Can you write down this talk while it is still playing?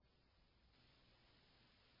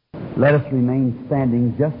Let us remain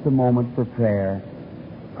standing just a moment for prayer.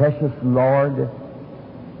 Precious Lord,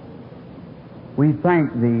 we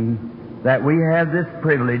thank Thee that we have this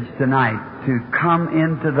privilege tonight to come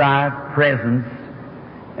into Thy presence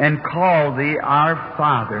and call Thee our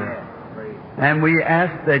Father. And we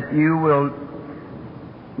ask that You will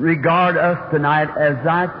regard us tonight as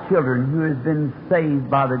Thy children who has been saved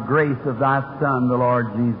by the grace of Thy Son, the Lord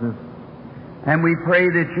Jesus. And we pray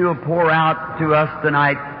that You'll pour out to us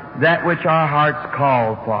tonight that which our hearts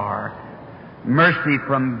call for. Mercy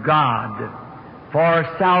from God, for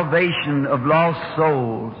salvation of lost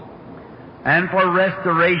souls, and for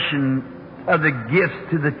restoration of the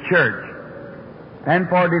gifts to the church, and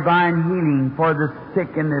for divine healing for the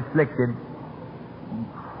sick and afflicted,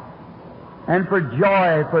 and for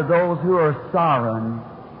joy for those who are sorrowing,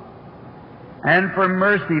 and for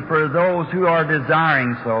mercy for those who are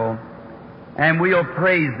desiring so. And we'll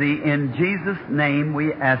praise Thee. In Jesus' name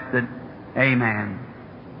we ask it. Amen.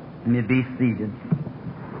 And you be seated.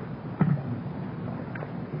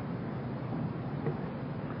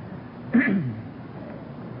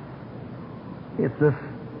 It's this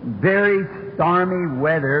very stormy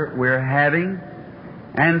weather we're having,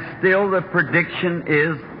 and still the prediction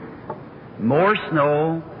is more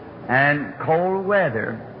snow and cold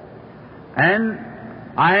weather. And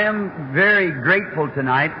I am very grateful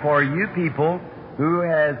tonight for you people who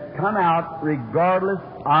has come out regardless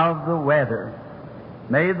of the weather.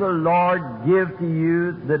 May the Lord give to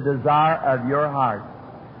you the desire of your heart.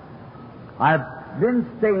 I've been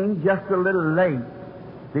staying just a little late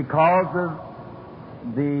because of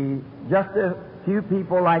just a few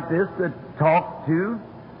people like this to talk to,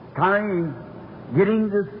 kind of getting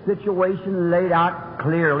the situation laid out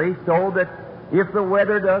clearly so that if the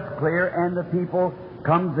weather does clear and the people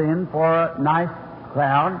comes in for a nice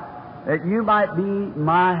crowd, that you might be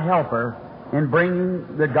my helper in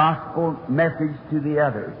bringing the gospel message to the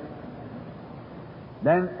others.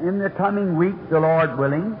 Then in the coming week, the Lord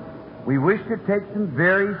willing, we wish to take some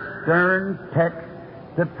very stern texts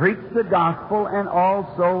to preach the gospel, and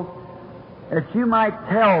also that you might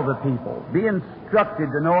tell the people, be instructed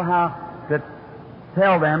to know how to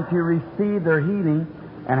tell them to receive their healing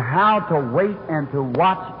and how to wait and to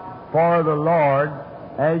watch for the Lord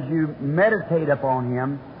as you meditate upon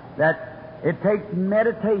Him, that it takes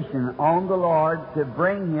meditation on the Lord to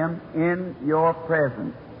bring Him in your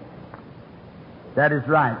presence. That is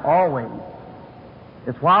right, always.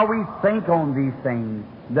 It's while we think on these things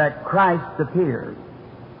that Christ appears.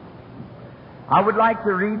 I would like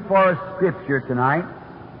to read for a Scripture tonight,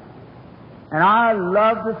 and I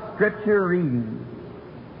love the Scripture reading.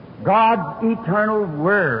 God's eternal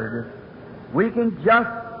Word. We can just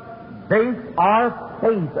base our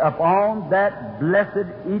faith upon that blessed,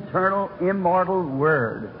 eternal, immortal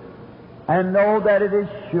Word and know that it is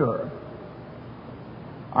sure.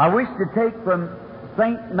 I wish to take from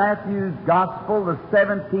St. Matthew's Gospel, the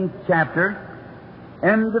 17th chapter,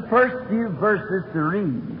 and the first few verses to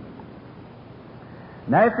read.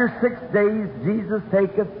 And after 6 days Jesus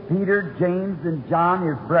taketh Peter, James, and John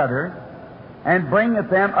his brother, and bringeth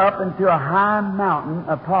them up into a high mountain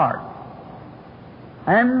apart,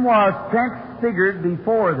 and was transfigured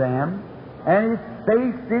before them, and his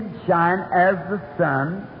face did shine as the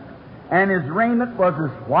sun, and his raiment was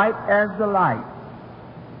as white as the light.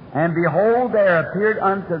 And behold, there appeared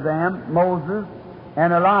unto them Moses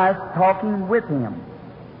and Elias talking with him.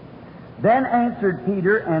 Then answered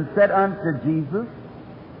Peter and said unto Jesus,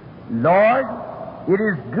 Lord, it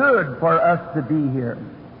is good for us to be here.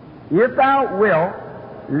 If thou wilt,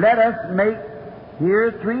 let us make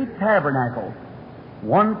here 3 tabernacles,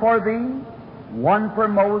 one for thee, one for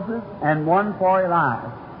Moses, and one for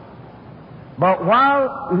Elias. But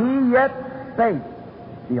while he yet spake,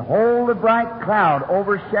 behold, a bright cloud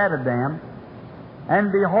overshadowed them,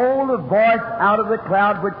 and behold, a voice out of the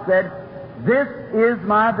cloud which said, This is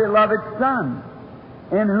my beloved Son,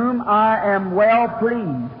 in whom I am well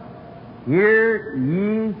pleased. Hear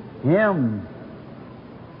ye him.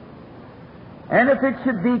 And if it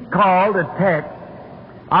should be called a text,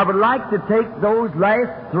 I would like to take those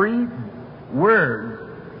last 3 words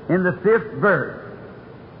in the 5th verse.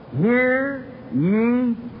 Hear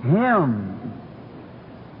ye him.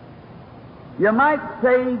 You might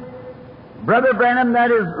say, Brother Branham,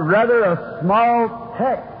 that is rather a small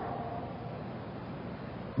text.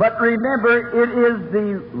 But remember, it is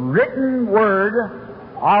the written word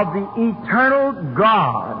of the eternal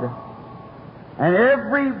God. And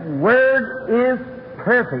every word is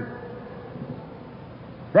perfect.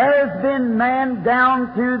 There has been man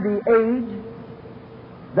down to the age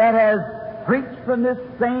that has preached from this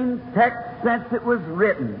same text since it was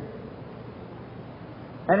written.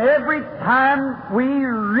 And every time we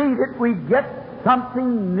read it, we get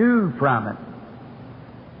something new from it.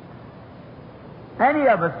 Any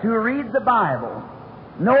of us who read the Bible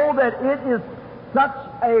know that it is such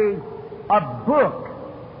a book.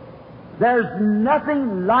 There's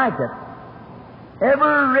nothing like it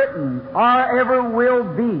ever written or ever will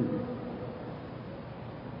be.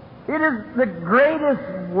 It is the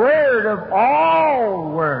greatest word of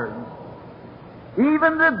all words.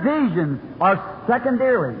 Even the visions are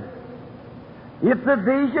secondary. If the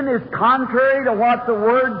vision is contrary to what the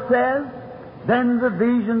Word says, then the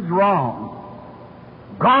vision's wrong.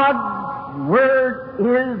 God's Word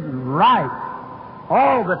is right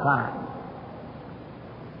all the time.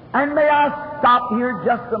 And may I stop here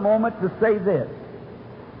just a moment to say this.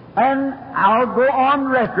 And I'll go on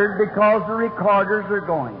record because the recorders are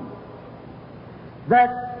going.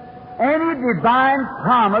 That any divine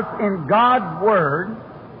promise in God's Word,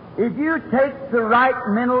 if you take the right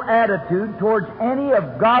mental attitude towards any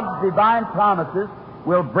of God's divine promises,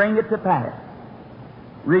 will bring it to pass,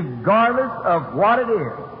 regardless of what it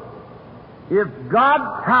is. If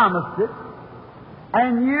God promised it,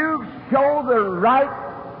 and you show the right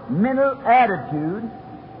mental attitude,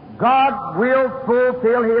 God will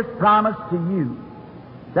fulfill His promise to you.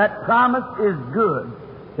 That promise is good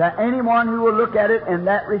to anyone who will look at it in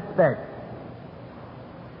that respect.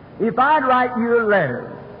 If I'd write you a letter,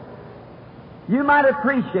 you might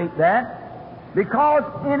appreciate that, because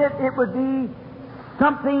in it would be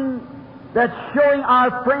something that's showing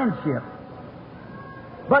our friendship.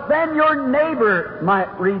 But then your neighbor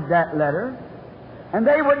might read that letter, and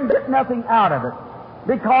they wouldn't get nothing out of it,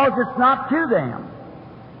 because it's not to them.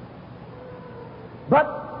 But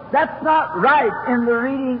that's not right in the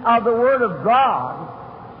reading of the Word of God.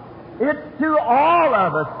 It's to all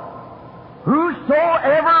of us,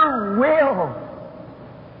 whosoever will.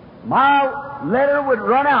 My letter would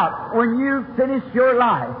run out when you finish your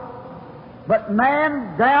life. But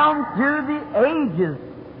man down through the ages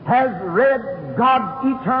has read God's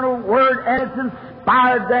eternal Word, and it's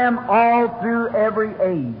inspired them all through every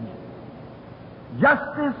age.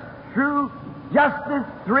 Just as true, just as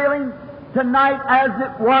thrilling tonight as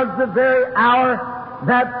it was the very hour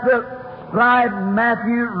that the scribe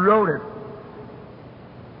Matthew wrote it.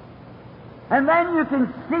 And then you can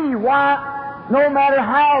see why, no matter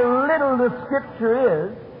how little the Scripture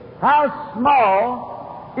is, how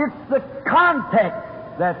small, it's the context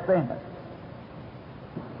that's in it.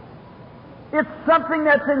 It's something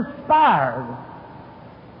that's inspired.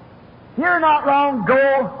 Here not long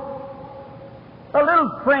ago, a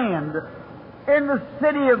little friend in the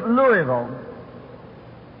city of Louisville,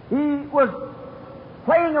 he was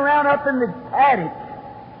playing around up in the attic,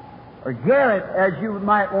 or garret as you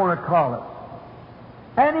might want to call it.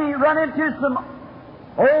 And he run into some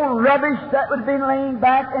old rubbish that was been laying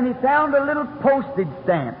back, and he found a little postage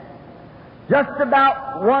stamp, just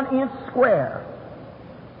about 1 inch square.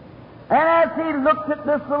 And as he looked at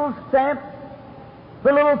this little stamp,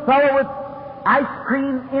 the little fellow with ice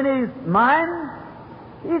cream in his mind,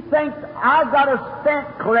 he thinks, I've got a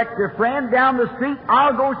stamp collector friend down the street.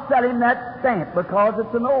 I'll go sell him that stamp because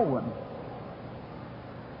it's an old one.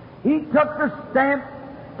 He took the stamp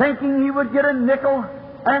thinking he would get a nickel,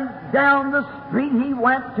 and down the street he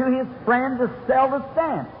went to his friend to sell the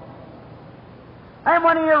stamp. And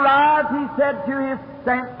when he arrived, he said to his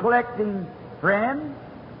stamp collecting friend,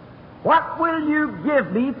 "What will you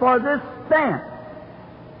give me for this stamp?"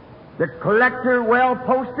 The collector, well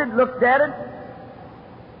posted, looked at it,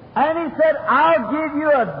 and he said, "I'll give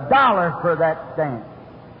you $1 for that stamp."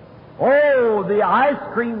 Oh, the ice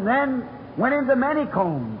cream then went into many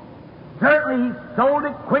combs. Certainly he sold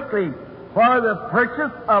it quickly for the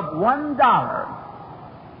purchase of $1.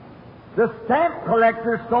 The stamp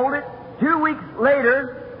collector sold it 2 weeks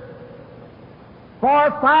later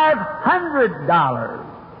for $500.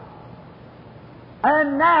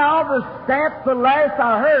 And now the stamp, the last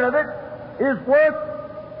I heard of it, is worth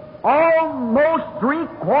almost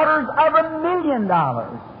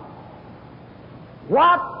 $750,000.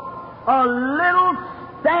 What a little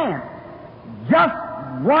stamp, just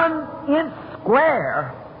 1 inch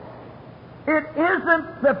square. It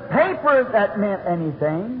isn't the paper that meant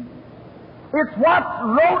anything. It's what's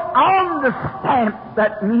wrote on the stamp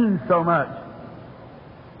that means so much.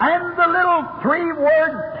 And the little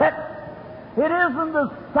 3-word text, it isn't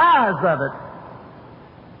the size of it.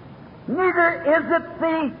 Neither is it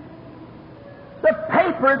the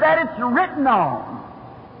paper that it's written on.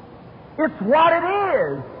 It's what it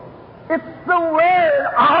is. It's the Word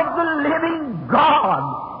of the living God.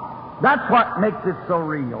 That's what makes it so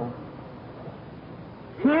real.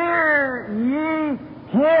 Hear ye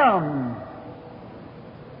Him.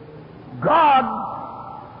 God,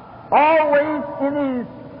 always in His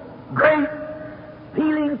great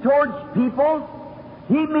feeling towards people,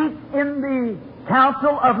 He meets in the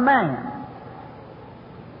council of man.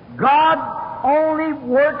 God only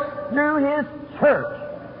works through His church.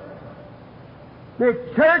 The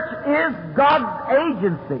church is God's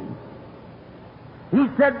agency. He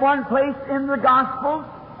said one place in the Gospels,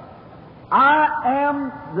 I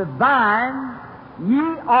am the vine,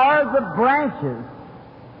 ye are the branches.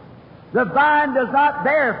 The vine does not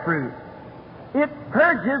bear fruit. It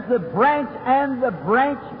purges the branch, and the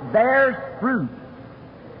branch bears fruit.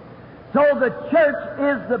 So the church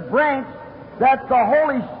is the branch that the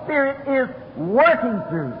Holy Spirit is working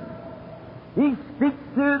through. He speaks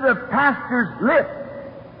through the pastor's lips.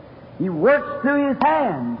 He works through his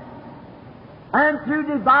hands. And through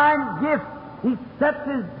divine gifts, he sets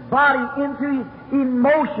his body into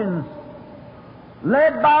emotions,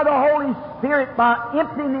 led by the Holy Spirit, by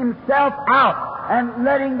emptying himself out and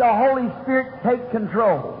letting the Holy Spirit take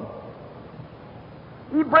control.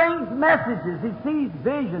 He brings messages, he sees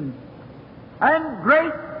visions, and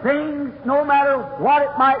great things, no matter what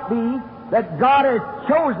it might be, that God has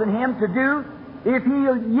chosen him to do. If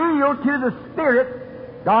he'll yield to the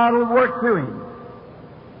Spirit, God will work through him,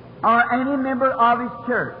 or any member of his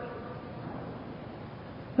church.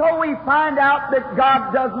 So we find out that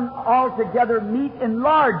God doesn't altogether meet in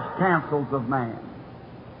large councils of man.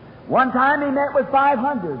 One time he met with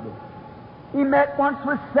 500. He met once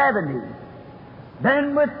with 70.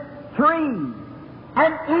 Then with 3.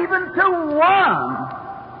 And even to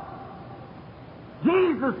 1.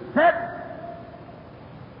 Jesus said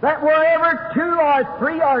that wherever 2 or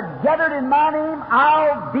 3 are gathered in my name,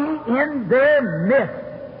 I'll be in their midst.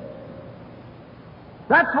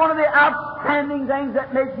 That's one of the outstanding things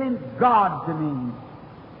that makes him God to me.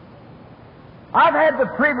 I've had the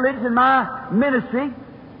privilege in my ministry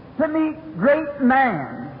to meet great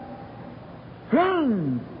men,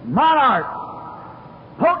 kings, monarchs,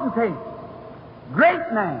 potentates,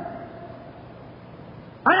 great men.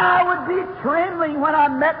 And I would be trembling when I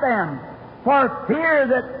met them for fear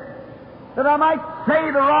that I might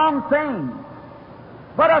say the wrong thing.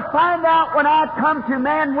 But I find out when I come to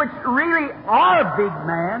men which really are big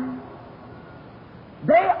men,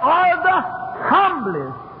 they are the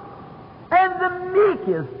humblest and the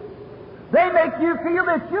meekest. They make you feel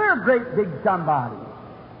that you're a great big somebody.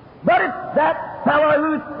 But it's that fellow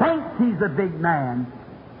who thinks he's a big man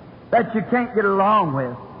that you can't get along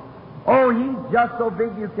with. Oh, he's just so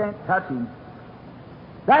big you can't touch him.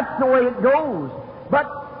 That's the way it goes. But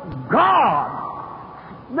God,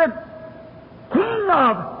 the King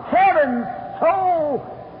of heaven, so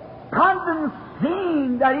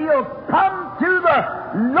condescending that He'll come to the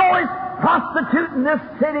lowest prostitute in this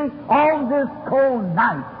city on this cold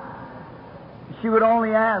night. She would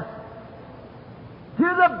only ask, to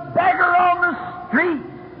the beggar on the street,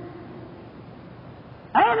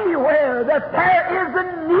 anywhere that there is a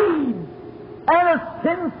need and a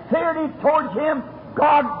sincerity towards Him,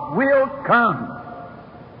 God will come.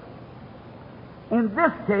 In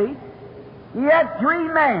this case, He had 3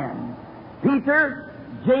 men, Peter,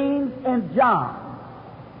 James, and John.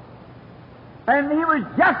 And he was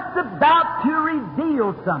just about to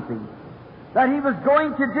reveal something that he was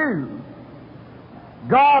going to do.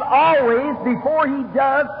 God always, before He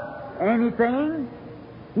does anything,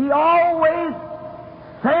 He always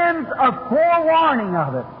sends a forewarning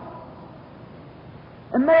of it.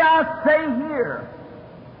 And may I say here,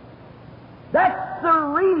 that's the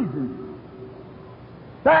reason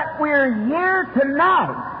that we're here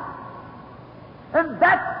tonight. And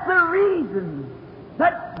that's the reason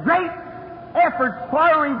that great efforts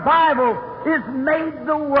for revival is made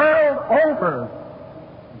the world over.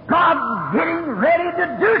 God's getting ready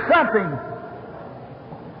to do something.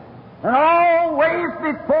 And always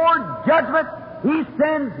before judgment, He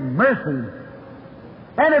sends mercy.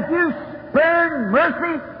 And if you spurn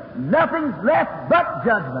mercy, nothing's left but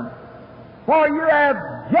judgment. For you have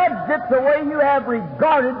judged it the way you have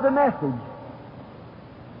regarded the message.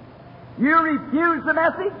 You refuse the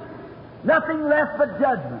message, nothing left but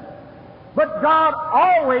judgment. But God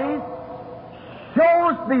always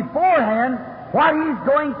shows beforehand what He's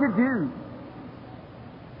going to do.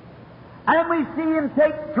 And we see Him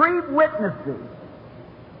take 3 witnesses,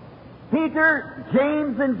 Peter,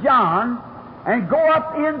 James, and John, and go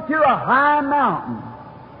up into a high mountain.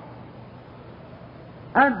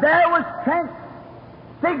 And there was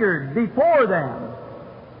transfigured before them.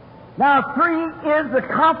 Now 3 is the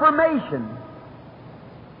confirmation.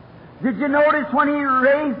 Did you notice when He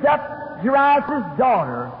raised up Jairus'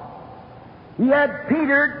 daughter, He had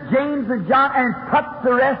Peter, James, and John, and put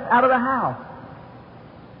the rest out of the house.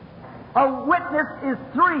 a witness is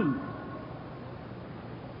three.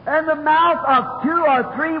 In the mouth of two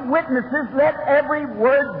or three witnesses, let every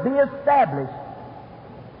word be established.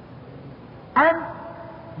 And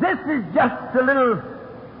this is just a little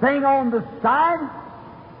thing on the side,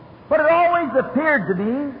 but it always appeared to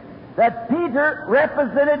me that Peter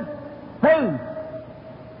represented faith,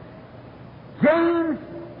 James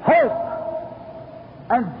hope,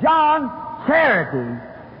 and John charity.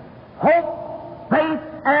 Hope, faith,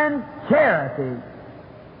 and charity.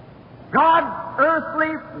 God's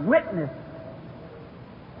earthly witness.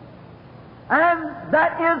 And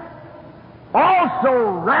that is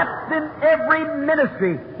also wrapped in every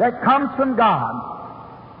ministry that comes from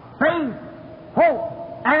God. Faith,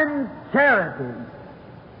 hope, and charity.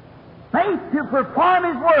 Faith to perform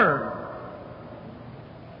His Word.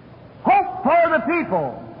 Hope for the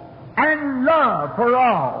people, and love for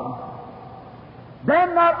all.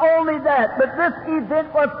 Then not only that, but this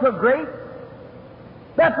event was so great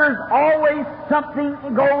that there's always something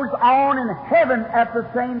that goes on in heaven at the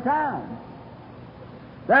same time.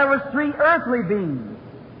 There was three earthly beings,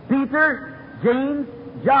 Peter, James,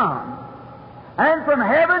 John. And from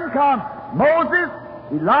heaven come Moses,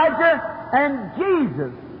 Elijah, and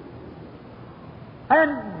Jesus.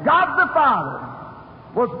 And God the Father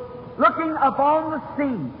was looking upon the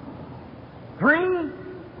scene. Three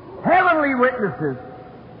heavenly witnesses,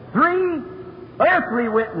 three earthly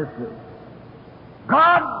witnesses.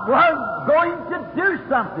 God was going to do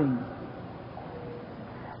something.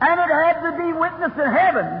 And it had to be witness in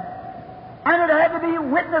heaven, and it had to be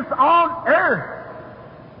witness on earth.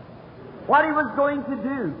 What He was going to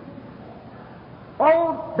do.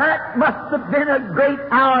 Oh, that must have been a great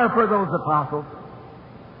hour for those apostles.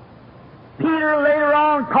 Peter later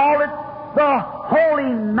on called it the Holy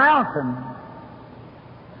Mountain.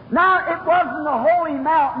 Now, it wasn't the Holy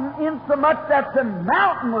Mountain in so much that the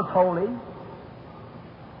mountain was holy.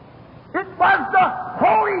 It was the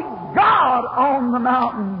Holy God on the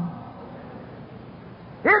mountain.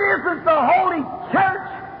 It isn't the Holy Church.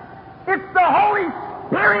 It's the Holy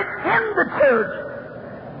Spirit in the church.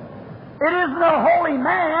 It isn't a holy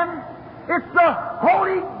man. It's the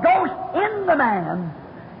Holy Ghost in the man.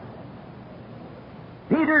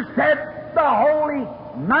 Peter said the Holy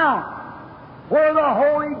Mount, where the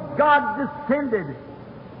Holy God descended,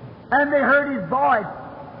 and they heard His voice.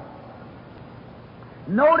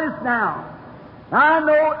 Notice now, I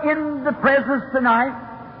know in the presence tonight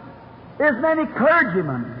there's many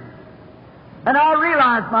clergymen, and I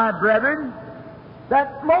realize, my brethren,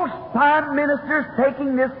 that most time ministers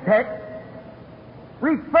taking this text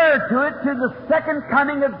refer to it to the second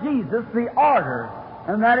coming of Jesus, the order,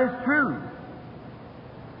 and that is true.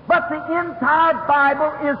 But the entire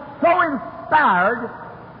Bible is so inspired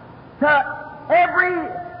that every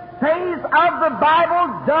phase of the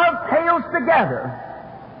Bible dovetails together.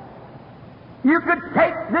 You could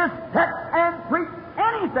take this text and preach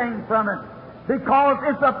anything from it because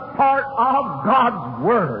it's a part of God's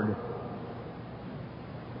Word.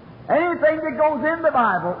 Anything that goes in the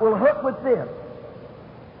Bible will hook with this.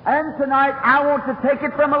 And tonight I want to take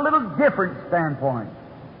it from a little different standpoint.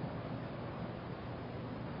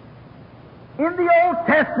 In the Old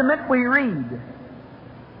Testament we read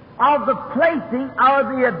of the placing or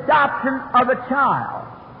the adoption of a child.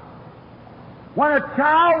 When a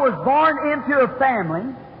child was born into a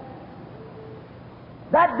family,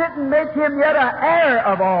 that didn't make him yet an heir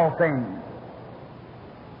of all things.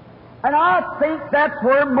 And I think that's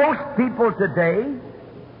where most people today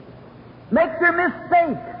make their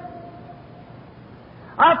mistake.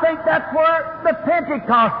 I think that's where the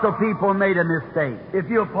Pentecostal people made a mistake, if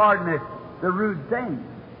you'll pardon the rude thing.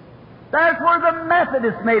 That's where the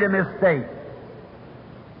Methodists made a mistake.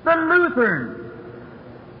 The Lutherans.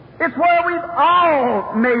 It's where we've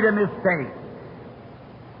all made a mistake.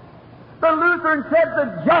 The Lutheran said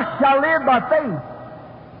the just shall live by faith.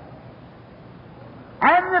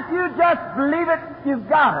 And if you just believe it, you've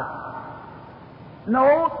got it.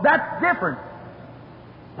 No, that's different.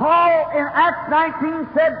 Paul in Acts 19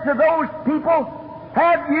 said to those people,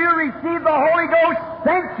 have you received the Holy Ghost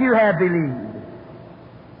since you have believed?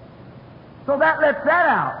 So that lets that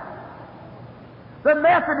out. The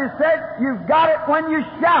Methodist said, you've got it when you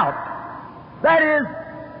shout. That is,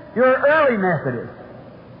 you're early Methodist.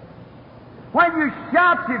 When you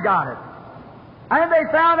shout, you got it. And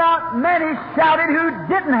they found out many shouted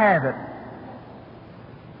who didn't have it.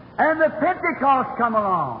 And the Pentecost come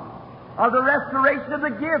along, of the restoration of the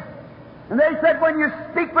gift. And they said, when you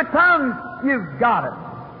speak with tongues, you've got it.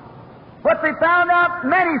 But they found out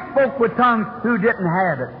many spoke with tongues who didn't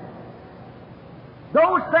have it.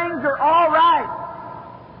 Those things are all right.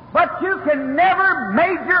 But you can never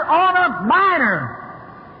major on a minor.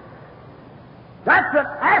 That's an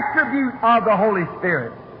attribute of the Holy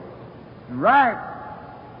Spirit. Right.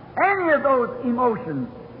 Any of those emotions,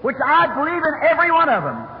 which I believe in every one of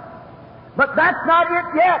them. But that's not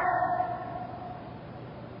it yet.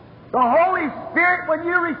 The Holy Spirit, when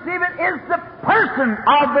you receive it, is the person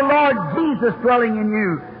of the Lord Jesus dwelling in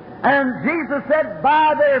you. And Jesus said,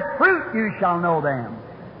 by their fruit you shall know them.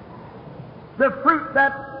 The fruit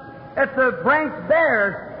that the branch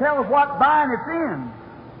bears tells what vine it's in.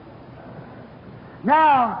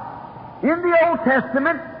 Now, in the Old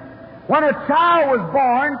Testament, when a child was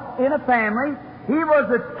born in a family, he was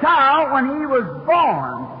a child when he was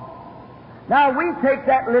born. Now, we take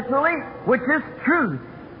that literally, which is truth.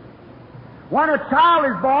 When a child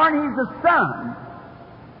is born, he's a son.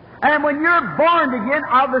 And when you're born again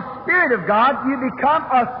of the Spirit of God, you become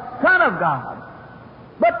a son of God.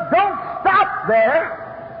 But don't stop there.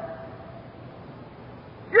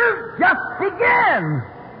 You just begin.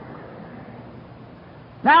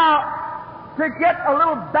 Now, to get a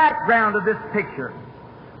little background of this picture,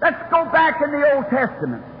 let's go back in the Old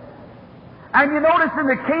Testament. And you notice in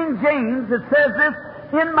the King James it says this,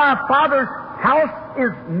 in my Father's house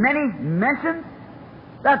is many mansions.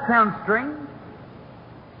 That sounds strange.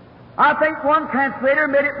 I think one translator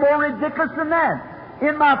made it more ridiculous than that.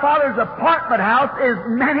 In my Father's apartment house is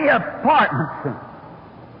many apartments.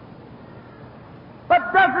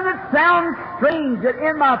 But doesn't it sound strange that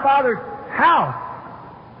in my Father's house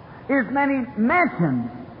is many mansions?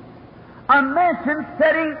 A mansion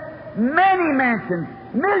setting many mansions,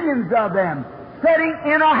 millions of them, setting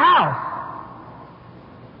in a house.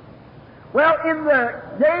 Well, in the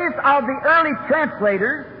days of the early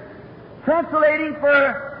translators, translating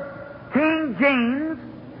for King James,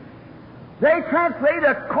 they translate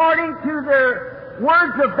according to their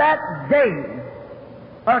words of that day.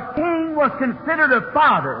 A king was considered a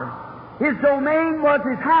father. His domain was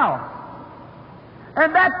his house.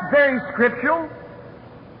 And that's very scriptural.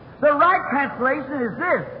 The right translation is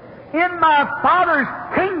this: in my Father's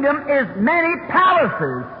kingdom is many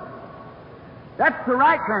palaces. That's the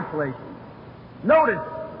right translation. Notice,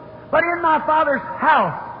 but in my Father's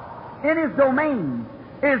house, in His domain,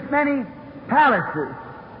 is many palaces.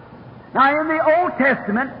 Now, in the Old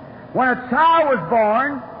Testament, when a child was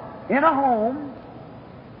born in a home,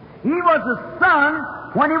 he was a son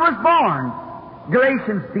when he was born.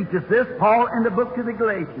 Galatians teaches this, Paul in the book to the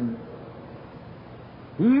Galatians.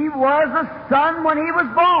 He was a son when he was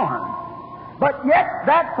born. But yet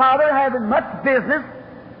that father having much business,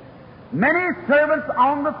 many servants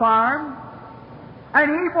on the farm,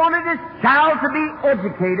 and he wanted his child to be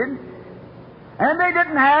educated, and they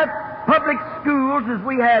didn't have public schools as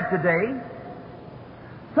we have today.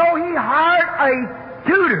 So he hired a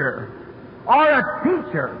tutor or a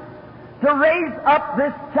teacher to raise up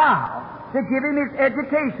this child, to give him his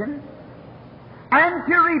education, and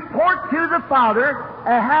to report to the father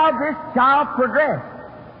how this child progressed.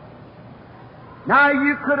 Now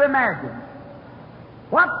you could imagine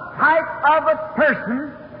what type of a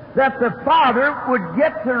person that the father would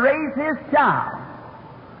get to raise his child.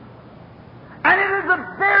 And it is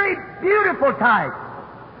a very beautiful type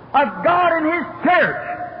of God and His church.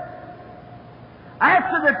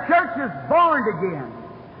 After the church is born again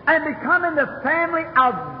and becoming the family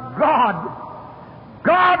of God,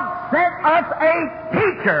 God sent us a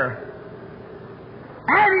teacher.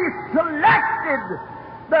 And He selected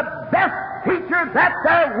the best teacher that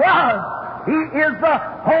there was. He is the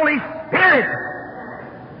Holy Spirit.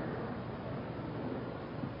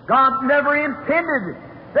 God never intended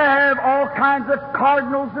to have all kinds of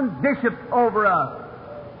cardinals and bishops over us.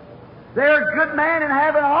 They're a good man and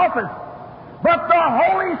have an office. But the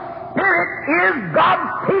Holy Spirit is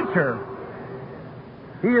God's teacher.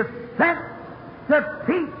 He is sent to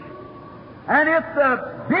teach. And if the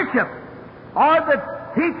bishop or the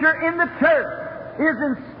teacher in the church is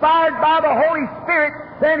inspired by the Holy Spirit,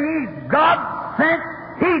 then he's God's sent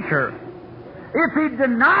teacher. If he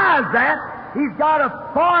denies that, he's got a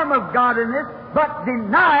form of godliness, but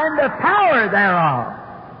denying the power thereof.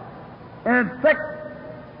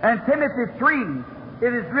 And Timothy 3,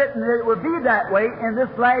 it is written that it will be that way in this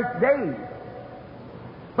last days.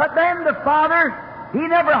 But then the Father, He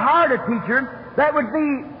never hired a teacher that would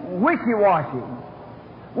be wishy-washy.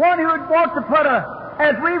 One who would want to put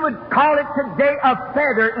as we would call it today, a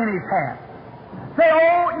feather in his hat. Say,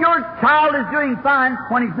 oh, your child is doing fine,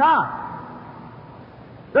 when he's not.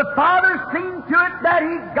 The Father seen to it that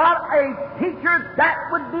He got a teacher that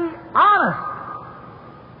would be honest.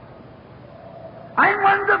 And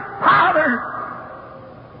when the Father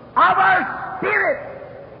of our Spirit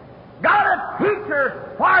got a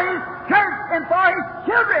teacher for His church and for His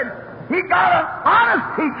children. He got an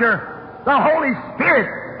honest teacher, the Holy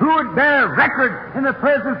Spirit, who would bear record in the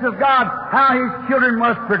presence of God how His children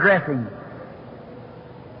was progressing.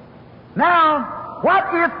 Now, what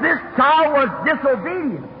if this child was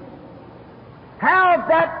disobedient? How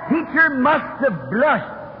that teacher must have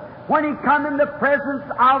blushed when he come in the presence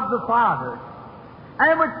of the Father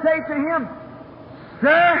and would say to him,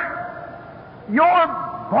 "Sir, your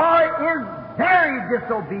boy is very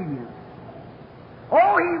disobedient.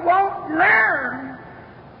 Oh, he won't learn.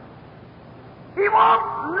 He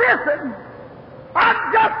won't listen. I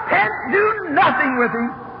just can't do nothing with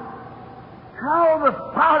him." How the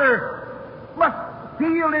Father must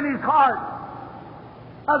feel in his heart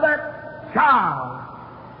of that child.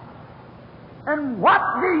 And what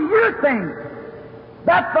do you think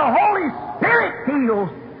that the Holy Spirit feels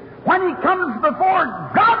when He comes before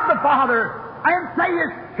God the Father and say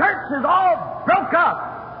His church is all broke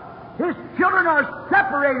up? His children are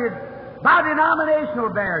separated by denominational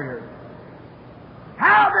barriers.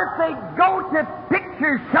 How that they go to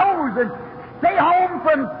picture shows and stay home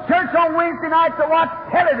from church on Wednesday night to watch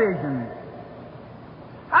television.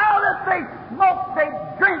 How that they smoke, they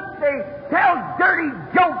drink, they tell dirty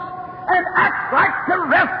jokes and act like the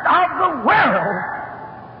rest of the world.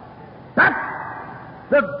 That's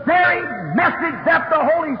the very message that the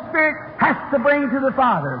Holy Spirit has to bring to the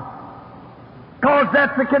Father. Because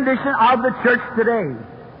that's the condition of the church today.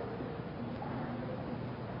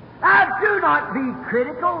 Now, do not be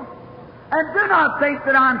critical, and do not think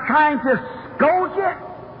that I'm trying to scold you.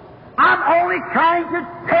 I'm only trying to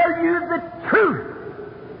tell you the truth.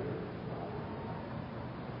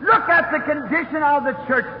 Look at the condition of the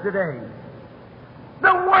church today.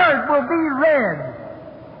 The Word will be read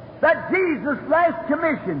that Jesus' last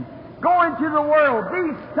commission, "Go into the world,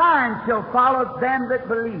 these signs shall follow them that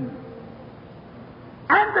believe."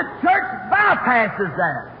 And the church bypasses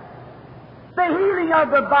that. The healing of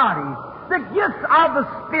the body, the gifts of the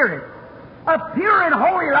Spirit, a pure and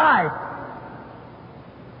holy life.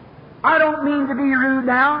 I don't mean to be rude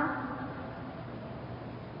now.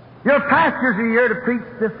 Your pastors are here to preach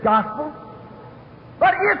this gospel.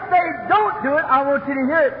 But if they don't do it, I want you to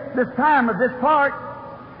hear it this time of this part.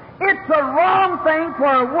 It's a wrong thing for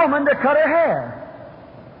a woman to cut her hair.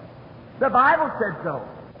 The Bible said so.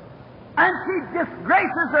 And she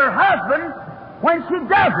disgraces her husband when she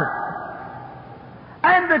does it.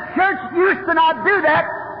 And the church used to not do that,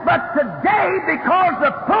 but today, because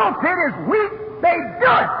the pulpit is weak, they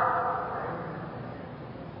do it.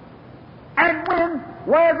 And women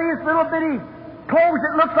wear these little bitty clothes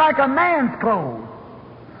that look like a man's clothes.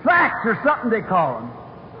 Slacks or something they call them.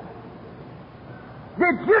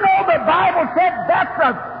 Did you know the Bible said that's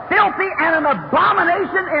a filthy and an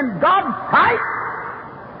abomination in God's sight?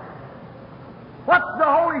 What's the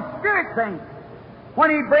Holy Spirit think when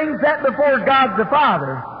He brings that before God the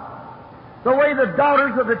Father? The way the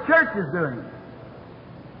daughters of the church is doing.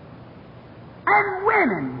 And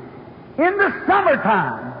women, in the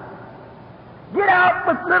summertime, get out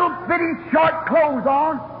with little bitty short clothes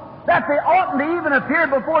on that they oughtn't to even appear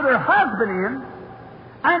before their husband in,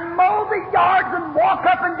 and mow the yards and walk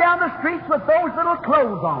up and down the streets with those little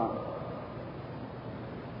clothes on.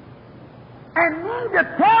 And mean to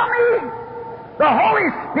tell me the Holy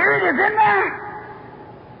Spirit is in there?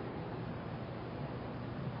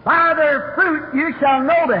 By their fruit you shall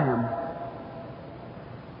know them.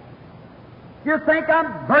 You think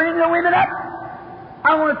I'm burning the women up?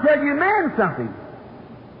 I want to tell you men something.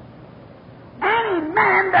 Any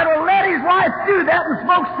man that'll let his wife do that and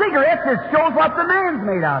smoke cigarettes, it shows what the man's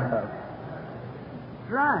made out of.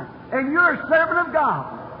 That's right. And you're a servant of God.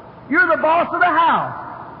 You're the boss of the house.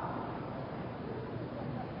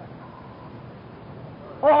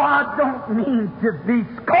 Oh, I don't mean to be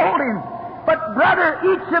scolding, but brother,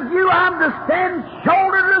 each of you, I'm to stand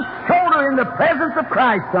shoulder to shoulder in the presence of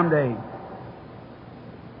Christ someday.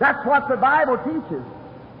 That's what the Bible teaches.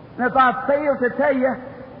 And if I fail to tell you,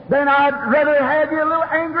 then I'd rather have you a little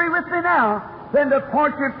angry with me now than to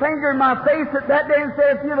point your finger in my face at that day and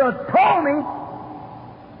say, if you'd have told me,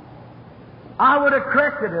 I would have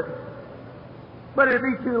corrected it. But it'd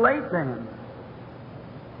be too late then.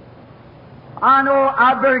 I know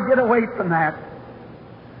I'd better get away from that.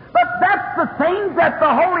 But that's the thing that the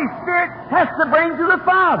Holy Spirit has to bring to the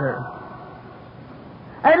Father.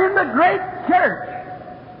 And in the great church,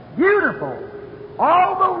 beautiful,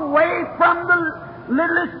 all the way from the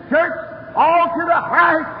littlest church all to the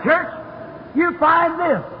highest church, you find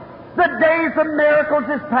this: the days of miracles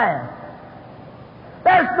is past.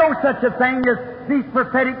 There's no such a thing as these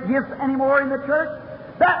prophetic gifts anymore in the church.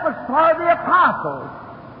 That was for the apostles.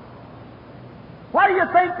 What do you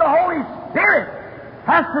think the Holy Spirit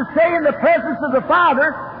has to say in the presence of the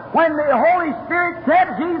Father when the Holy Spirit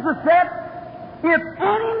said, Jesus said, if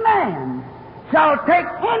any man shall take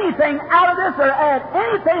anything out of this or add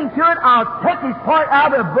anything to it, I'll take his part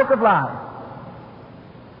out of the book of life.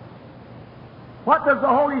 What does the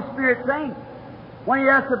Holy Spirit think when He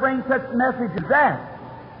has to bring such a message as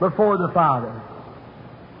that before the Father?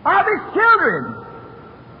 Of His children.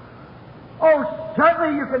 Oh,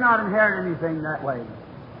 certainly you cannot inherit anything that way.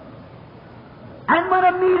 And when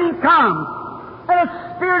a meeting comes and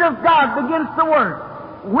the Spirit of God begins to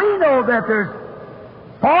work, we know that there's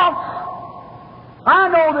faults. I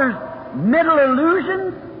know there's mental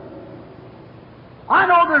illusions. I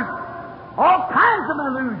know there's all kinds of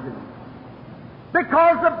illusions.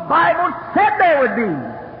 Because the Bible said there would be.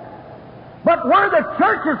 But where the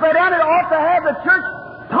church is laid down, it ought to have the church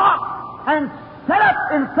taught and set up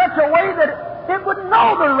in such a way that it would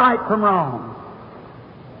know the right from wrong.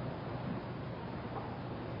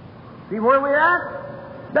 See where we're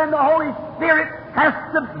at? Then the Holy Spirit has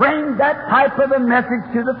to bring that type of a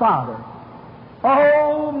message to the Father.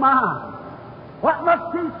 Oh my! What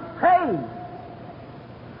must He say?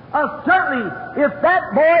 Certainly, if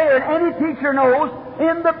that boy or any teacher knows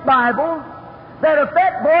in the Bible that if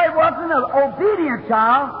that boy wasn't an obedient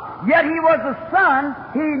child, yet he was a son,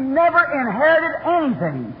 he never inherited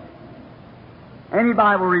anything. Any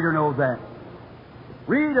Bible reader knows that.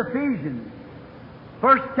 Read Ephesians,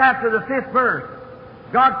 1st chapter, the 5th verse.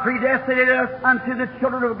 God predestinated us unto the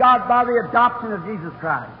children of God by the adoption of Jesus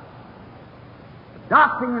Christ.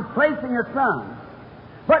 Adopting and placing a son.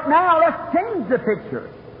 But now let's change the picture.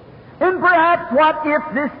 And perhaps what if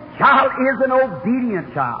this child is an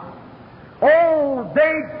obedient child? Oh,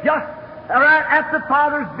 they just are at the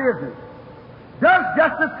Father's business. Does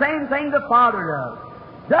just the same thing the Father does.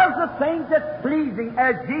 Does the things that's pleasing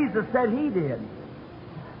as Jesus said He did.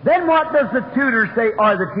 Then what does the tutor say,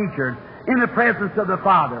 or the teacher, in the presence of the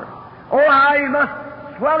Father? Oh, how he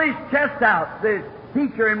must swell his chest out, the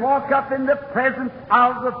teacher, and walk up in the presence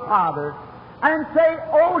of the Father and say,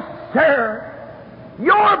 oh, sir,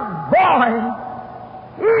 your boy,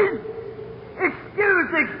 excuse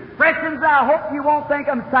the expressions, I hope you won't think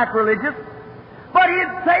I'm sacrilegious, but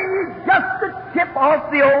he'd say he's just a chip off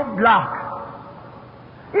the old block.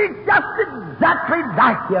 He's just exactly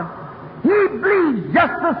like you. He believes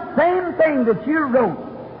just the same thing that you wrote.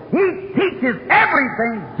 He teaches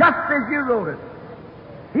everything just as you wrote it.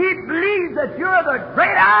 He believes that you're the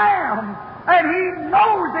great I am, and he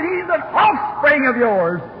knows that he's an offspring of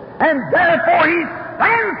yours, and therefore he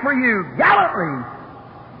stands for you gallantly.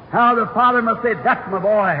 How the Father must say, that's my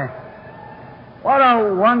boy. What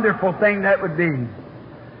a wonderful thing that would be.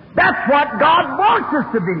 That's what God wants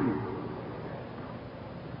us to be.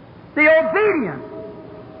 The obedience.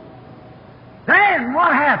 Then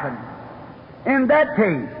what happened in that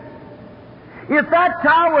case? If that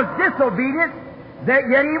child was disobedient, that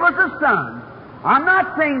yet he was a son. I'm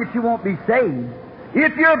not saying that you won't be saved.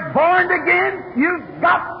 If you're born again, you've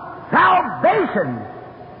got salvation.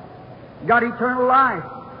 You've got eternal life.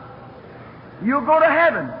 You'll go to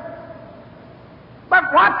heaven.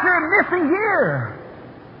 But what you're missing here,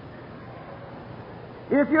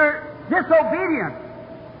 if you're disobedient,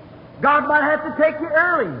 God might have to take you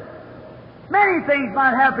early. Many things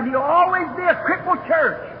might happen. You'll always be a crippled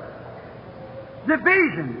church.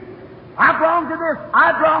 Division. I belong to this.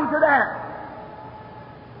 I belong to that.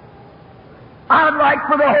 I'd like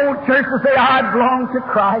for the whole church to say, I belong to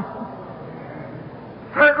Christ.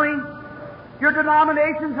 Certainly, your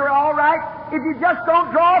denominations are all right if you just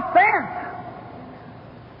don't draw offense.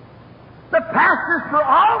 The pastor's for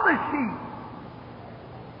all the sheep.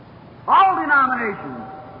 All denominations.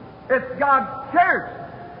 It's God's church.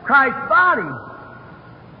 Christ's body.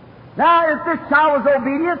 Now, if this child was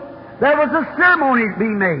obedient, there was a ceremony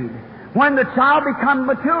being made when the child become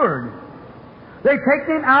matured. They take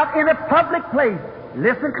him out in a public place.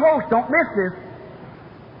 Listen close, don't miss this.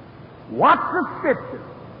 Watch the Scripture.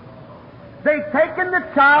 They taken the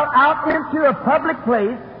child out into a public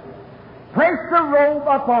place, placed a robe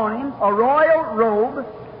upon him, a royal robe,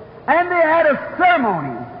 and they had a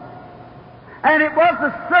ceremony. And it was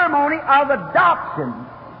the ceremony of adoption.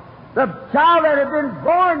 The child that had been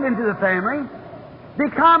born into the family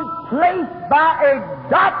become placed by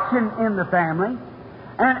adoption in the family,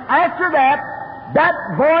 and after that, that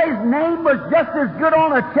boy's name was just as good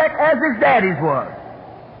on a check as his daddy's was.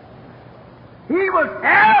 He was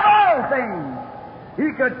everything.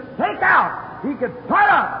 He could take out, he could put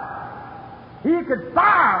up, he could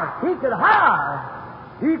fire, he could hire,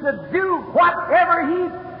 he could do whatever he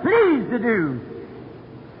pleased to do.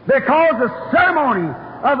 Because the ceremony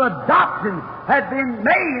of adoption had been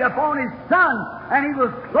made upon His Son, and He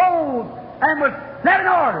was clothed and was set in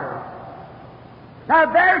order. Now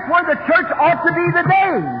there's where the church ought to be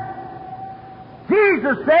today.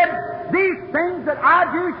 Jesus said, "These things that I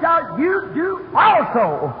do shall you do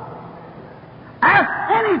also.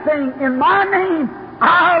 Ask anything in my name,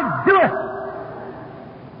 I'll do it."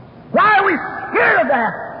 Why are we scared of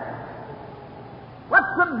that?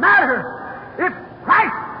 What's the matter? If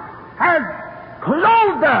Christ has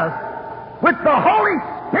clothed us with the Holy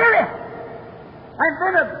Spirit and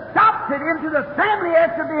been adopted into the family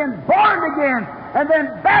after being born again and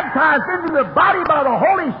then baptized into the body by the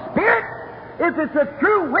Holy Spirit, if it's a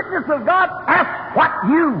true witness of God, ask what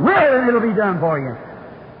you will and it'll be done for you.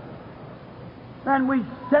 Then we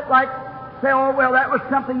sit like, say, "Oh, well, that was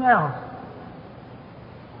something else."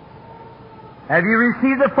 Have you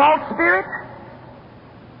received the false spirit?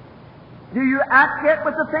 Do you act yet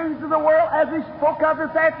with the things of the world as we spoke of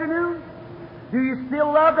this afternoon? Do you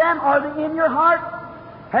still love them? Are they in your heart?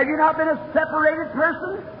 Have you not been a separated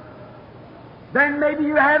person? Then maybe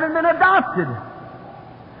you haven't been adopted.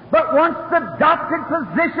 But once adopted,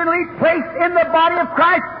 positionally placed in the body of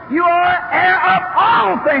Christ, you are heir of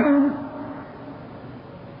all things.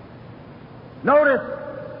 Notice,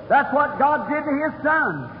 that's what God did to His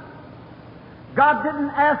Son. God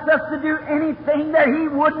didn't ask us to do anything that He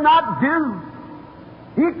would not do.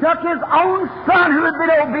 He took His own Son who had been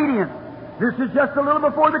obedient. This is just a little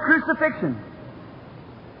before the crucifixion.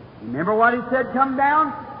 Remember what He said, "Come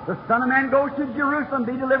down, the Son of Man goes to Jerusalem,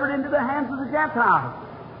 be delivered into the hands of the Gentiles."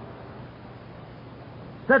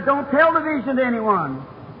 Said, "Don't tell the vision to anyone."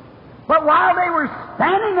 But while they were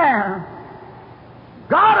standing there,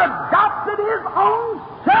 God adopted His own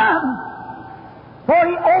Son, for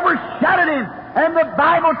He overshadowed Him. And the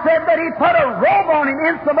Bible said that He put a robe on Him,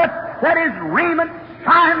 insomuch that His raiment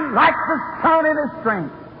shined like the sun in His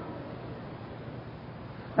strength.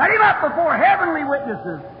 Set Him up before heavenly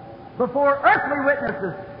witnesses, before earthly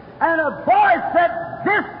witnesses, and a voice said,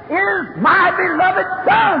 "This is my beloved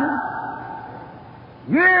Son.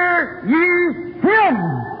 Hear ye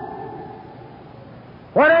Him."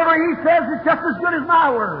 Whatever He says is just as good as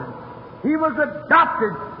my word. He was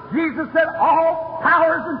adopted. Jesus said, "All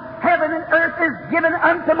powers in heaven and earth is given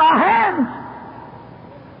unto my hands."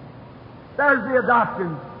 There's the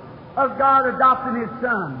adoption of God adopting His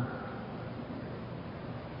Son.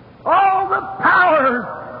 All the powers.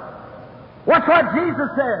 Watch what Jesus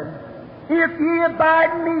said. "If ye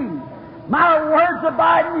abide in me, my words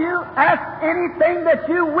abide in you, ask anything that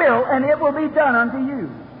you will, and it will be done unto you."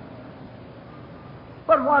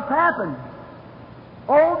 But what's happened?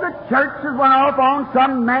 Oh, the church has went off on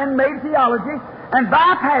some man-made theology and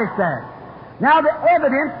bypassed that. Now the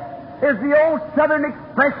evidence is the old Southern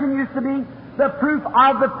expression used to be, "The proof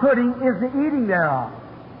of the pudding is the eating thereof."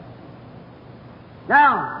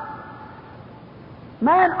 Now,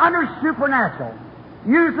 man under supernatural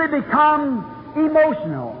usually becomes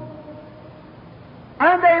emotional.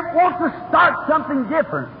 And they want to start something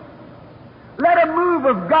different. Let a move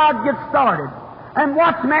of God get started. And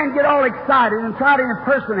watch man get all excited and try to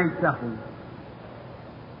impersonate something.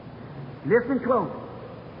 Listen close.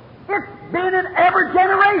 It's been in every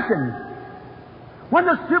generation. When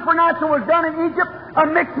the supernatural was done in Egypt, a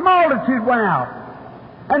mixed multitude went out.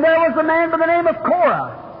 And there was a man by the name of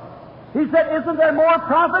Korah. He said, "Isn't there more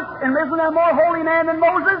prophets and isn't there more holy man than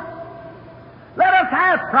Moses? Let us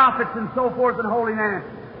have prophets and so forth and holy man."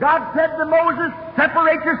 God said to Moses,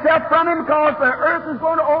 "Separate yourself from him, because the earth is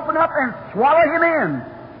going to open up and swallow him in."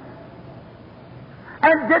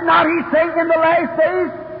 And did not He say in the last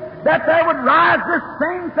days that there would rise this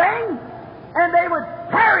same thing, and they would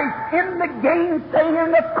perish in the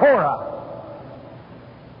gainsaying of Korah?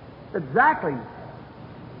 Exactly.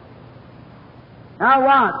 Now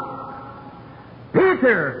watch.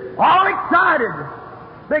 Peter, all excited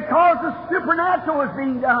because the supernatural was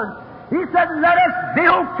being done, he said, "Let us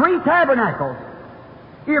build 3 tabernacles,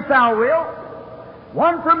 if thou wilt.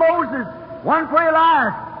 One for Moses, one for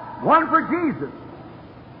Elias, one for Jesus."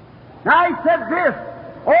 Now he said this,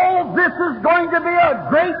 "Oh, this is going to be a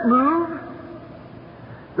great move.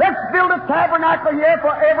 Let's build a tabernacle here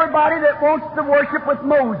for everybody that wants to worship with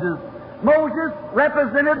Moses." Moses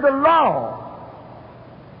represented the law.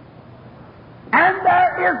 And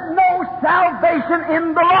there is no salvation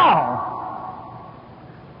in the law.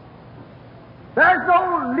 There's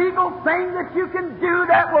no legal thing that you can do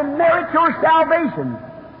that will merit your salvation.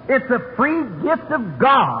 It's a free gift of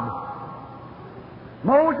God.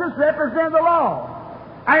 Moses represented the law.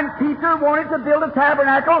 And Peter wanted to build a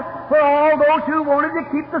tabernacle for all those who wanted to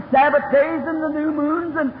keep the Sabbath days and the new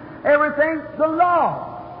moons and everything, the law.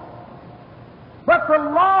 But But the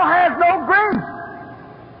law has no grace.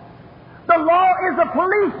 The law is a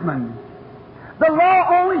policeman. The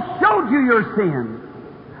law only showed you your sin.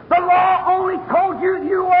 The law only told you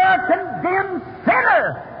you were a condemned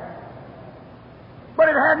sinner. But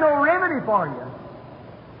it had no remedy for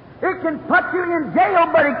you. It can put you in jail,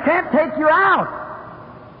 but it can't take you out.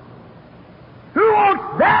 Who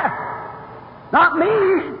wants that? Not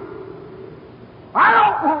me. I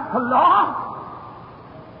don't want the law.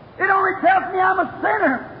 It only tells me I'm a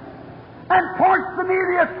sinner and points to me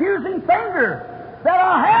the accusing finger that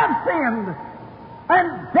I have sinned,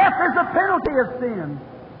 and death is the penalty of sin.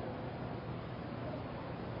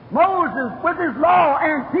 Moses with his law,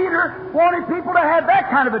 and Peter wanted people to have that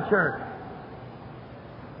kind of a church.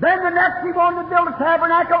 Then the next he wanted to build a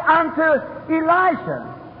tabernacle unto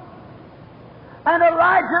Elisha. And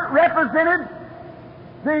Elijah represented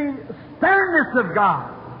the sternness of God,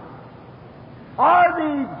 or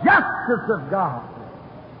the justice of God.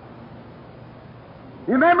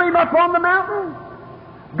 You remember him up on the mountain?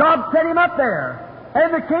 God set him up there.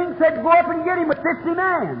 And the king said, go up and get him with 50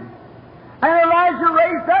 men. And Elijah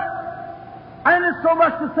raised up, and it's so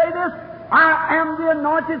much to say this, I am the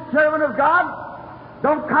anointed servant of God.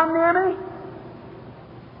 Don't come near me.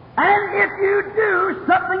 And if you do,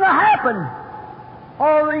 something will happen.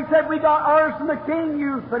 Oh, he said, we got orders from the king,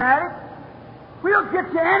 you fanatic. We'll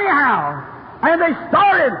get you anyhow. And they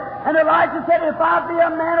started. And Elijah said, if I be a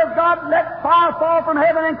man of God, let fire fall from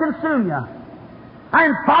heaven and consume you.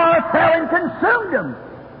 And fire fell and consumed them.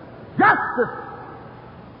 Justice.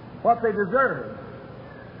 What they deserve.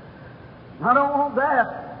 I don't want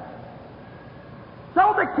that.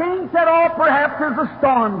 So the king said, oh, perhaps there's a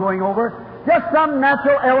storm going over. Just some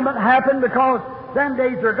natural element happened because them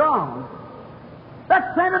days are gone. Let's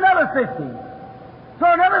send another 50. So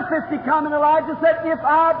another 50 come, and Elijah said, if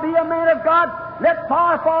I be a man of God, let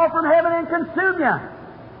fire fall from heaven and consume you.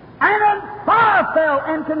 And then fire fell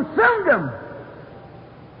and consumed them.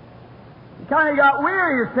 He kind of got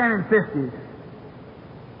weary of sending 50s.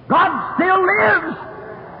 God still lives.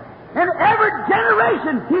 In every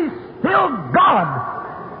generation, He's still God.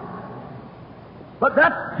 But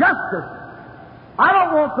that's justice. I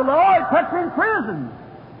don't want the law. It puts me in prison.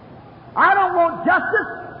 I don't want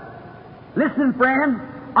justice. Listen, friend,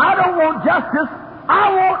 I don't want justice.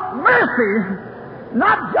 I want mercy,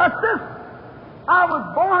 not justice. I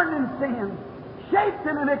was born in sin, shaped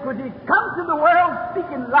in iniquity, come to the world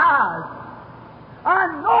speaking lies. I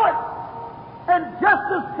know it. And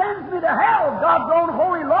justice sends me to hell, God's own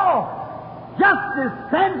holy law. Justice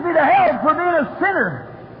sends me to hell for being a sinner.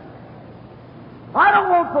 I don't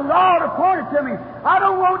want the law to point it to me. I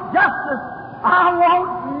don't want justice. I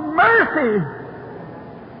want mercy.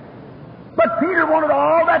 But Peter wanted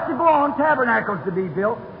all that to go on, tabernacles to be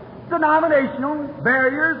built, denominational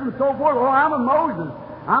barriers and so forth. Oh, I'm of Moses.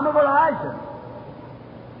 I'm of Elijah.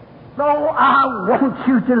 So I want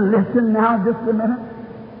you to listen now just a minute.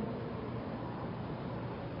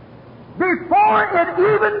 Before it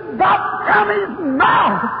even got from his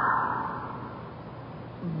mouth,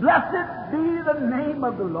 blessed be the name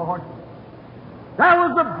of the Lord. There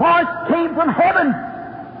was a voice came from heaven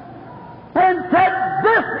and said,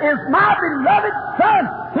 this is my beloved Son,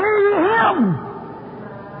 hear ye him.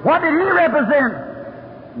 What did he represent?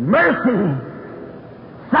 Mercy,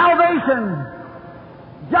 salvation,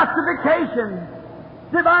 justification,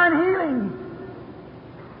 divine healing.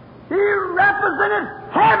 He represented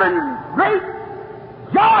heaven's great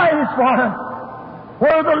joys for us,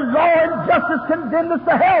 where the law and justice condemned us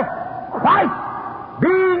to hell. Christ,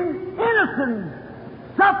 being innocent,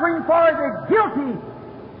 suffering for the guilty,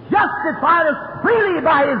 justified us freely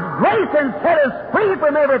by His grace and set us free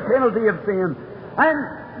from every penalty of sin,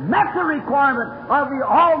 and met the requirement of the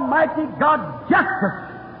Almighty God's justice.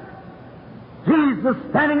 Jesus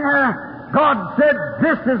standing there, God said,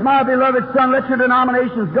 this is my beloved Son, let your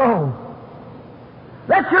denominations go.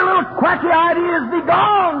 Let your little quacky ideas be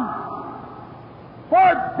gone.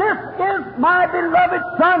 For this is my beloved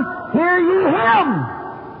Son, hear ye him.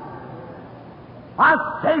 I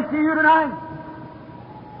say to you tonight,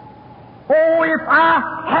 oh, if I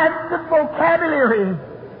had the vocabulary,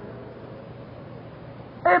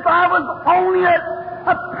 if I was only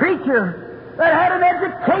a preacher that had an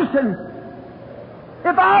education,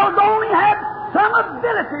 if I was only had some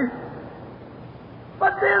ability,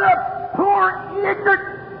 but then a poor, ignorant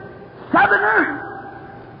southerner,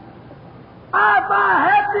 if I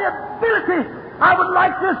had the ability, I would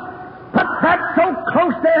like to put that so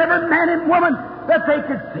close to every man and woman that they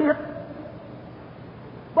could see it.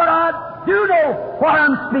 But I do know what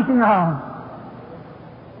I'm speaking of.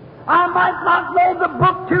 I might not know the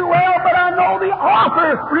book too well, but I know the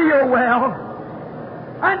author real well.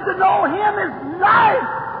 and to know Him is life.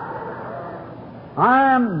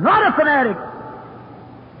 I am not a fanatic,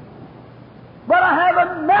 but I have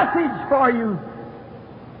a message for you.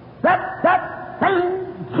 That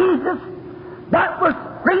same Jesus that was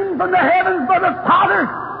screamed from the heavens by the Father,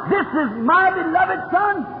 this is my beloved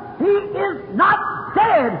Son. He is not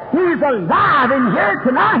dead. He's alive and here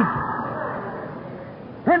tonight.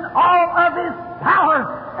 In all of His power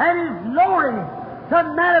and His glory to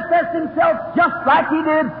manifest Himself just like He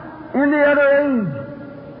did in the other age.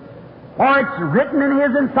 For it's written in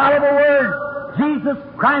His infallible Word, Jesus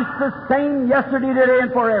Christ the same yesterday, today,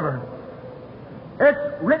 and forever.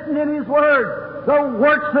 It's written in His Word, the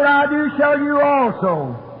works that I do shall you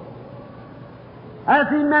also. As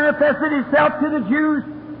He manifested Himself to the Jews,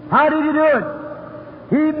 how did He do it?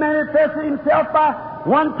 He manifested Himself by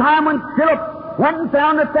one time when Philip went and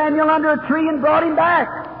found Nathanael under a tree and brought him back.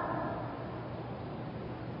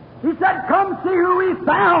 He said, "Come see who we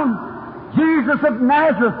found, Jesus of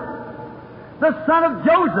Nazareth, the son of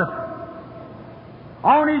Joseph."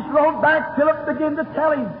 On his road back, Philip began to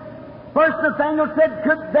tell him. First Nathanael said,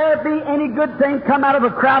 "Could there be any good thing come out of a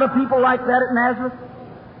crowd of people like that at Nazareth?"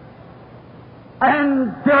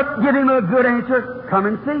 And Philip gave him a good answer, "Come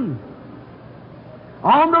and see."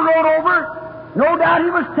 On the road over, no doubt he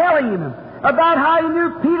was telling him about how he knew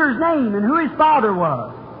Peter's name and who his father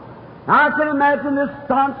was. Now I can imagine this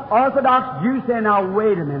staunch Orthodox Jew saying, "Now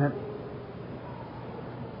wait a minute.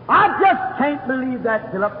 I just can't believe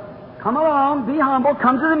that, Philip. Come along, be humble,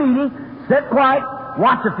 come to the meeting, sit quiet,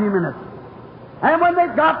 watch a few minutes." And when they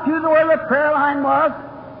got to where the prayer line was,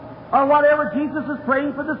 or whatever, Jesus was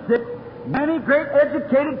praying for the sick, many great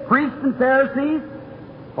educated priests and Pharisees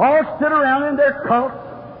all stood around in their coats.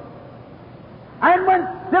 And when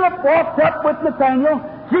Philip walked up with Nathanael,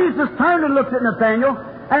 Jesus turned and looked at Nathanael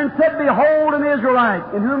and said, "Behold an Israelite,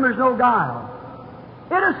 in whom there's no guile."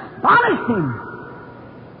 It astonished him.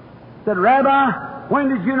 He said, "Rabbi, when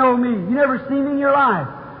did you know me? You never seen me in your life.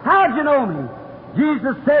 How'd you know me?"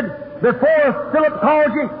 Jesus said, "Before Philip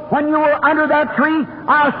called you, when you were under that tree,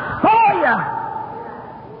 I saw you.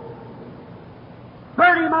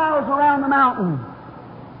 30 miles around the mountain.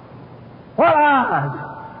 What eyes!"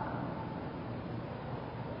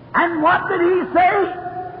 And what did He say?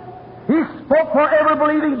 He spoke for every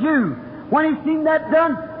believing Jew. When He seen that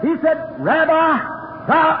done, He said, "Rabbi,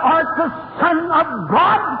 thou art the Son of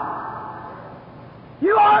God.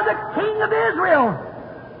 You are the King of Israel."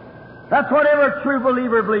 That's what every true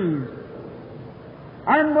believer believes.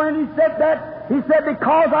 And when He said that, He said,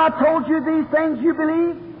 "Because I told you these things you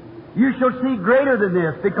believe, you shall see greater than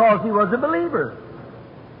this," because he was a believer.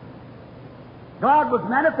 God was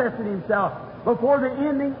manifesting Himself before the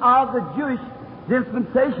ending of the Jewish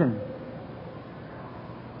dispensation.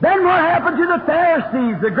 Then what happened to the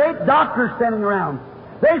Pharisees, the great doctors standing around?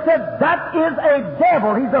 They said, "That is a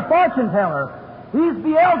devil. He's a fortune teller. He's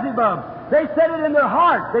Beelzebub." They said it in their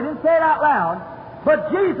heart. They didn't say it out loud.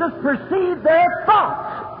 But Jesus perceived their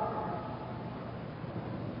thoughts.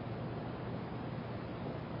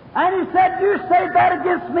 And He said, "You say that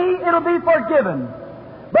against me, it'll be forgiven.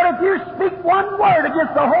 But if you speak one word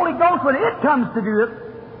against the Holy Ghost when it comes to do it,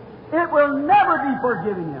 it will never be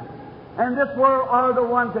forgiven you. And this world are the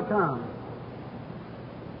one to come."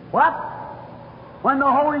 What? When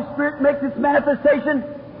the Holy Spirit makes its manifestation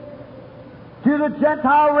to the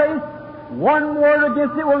Gentile race, one word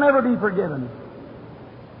against it will never be forgiven.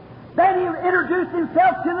 Then He introduced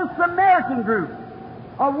Himself to the Samaritan group,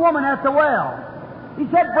 a woman at the well. He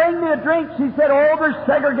said, "Bring me a drink." She said, "Oh, there's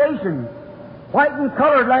segregation, white and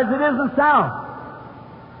colored as it is in the South."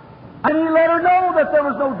 And He let her know that there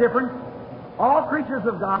was no difference, all creatures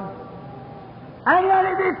of God. And then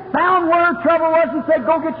if He found where her trouble was, He said,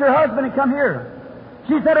 "Go get your husband and come here."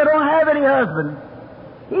 She said, "I don't have any husband."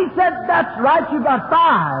 He said, "That's right, you got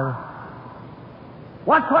 5.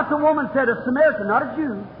 Watch what the woman said, a Samaritan, not a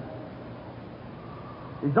Jew.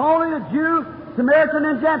 He's only a Jew, Samaritan,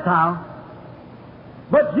 and Gentile.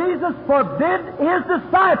 But Jesus forbid His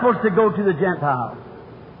disciples to go to the Gentiles.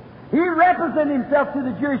 He represented Himself to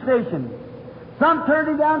the Jewish nation. Some turned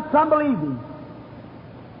Him down, some believed Him.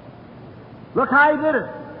 Look how He did it.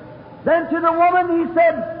 Then to the woman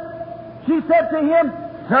she said to Him,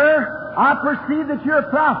 "Sir, I perceive that you're a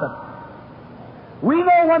prophet. We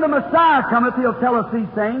know when the Messiah cometh, He'll tell us these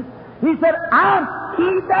things." He said, "I'm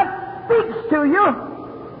He that speaks to you."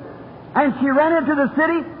 And she ran into the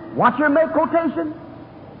city. Watch her make quotation.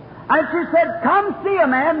 And she said, "Come see a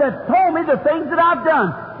man that told me the things that I've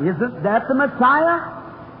done." Isn't that the Messiah?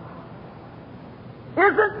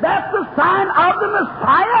 Isn't that the sign of the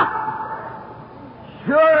Messiah?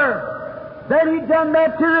 Sure. Then He done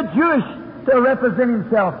that to the Jewish to represent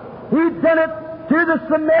Himself. He did it to the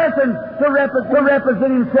Samaritan to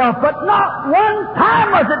represent Himself. But not one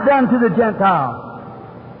time was it done to the Gentile.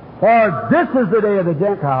 For this is the day of the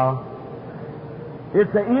Gentile.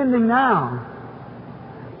 It's the ending now.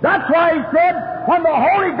 That's why He said, when the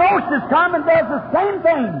Holy Ghost has come and does the same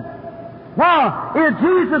thing. Now, if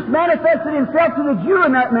Jesus manifested Himself to the Jew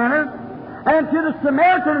in that manner, and to the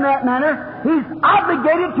Samaritan in that manner, He's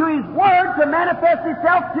obligated to His Word to manifest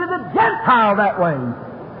Himself to the Gentile that way.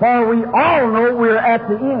 For we all know we're at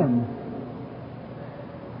the end.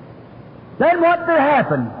 Then what did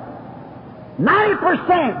happen?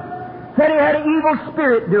 90% said he had an evil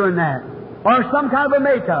spirit doing that, or some kind of a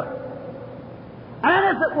makeup. And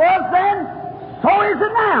as it was then, so is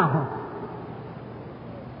it now.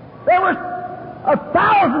 There was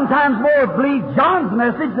 1,000 times more believed John's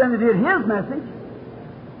message than it did his message,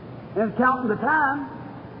 and counting the time.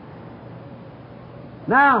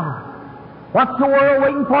 Now, what's the world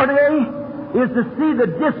waiting for today? Is to see the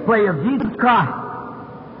display of Jesus Christ.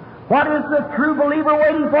 What is the true believer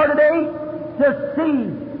waiting for today? To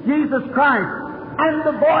see Jesus Christ. And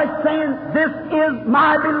the voice saying, "This is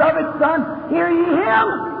my beloved Son, hear ye Him."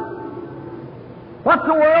 What's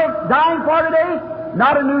the world dying for today?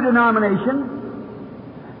 Not a new denomination.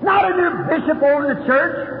 Not a new bishop over the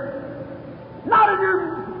church. Not a new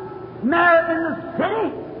mayor in the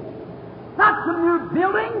city. Not some new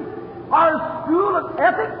building or a school of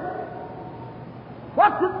ethics.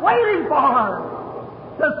 What's it waiting for?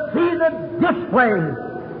 To see the display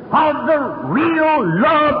of the real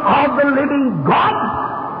love of the living God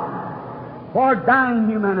for dying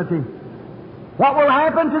humanity. What will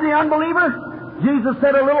happen to the unbeliever? Jesus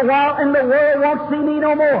said a little while, and the world won't see me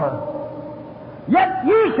no more. Yet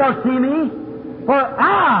ye shall see me, for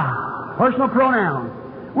I, personal pronoun,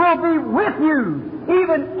 will be with you,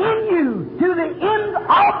 even in you, to the end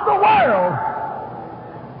of the world.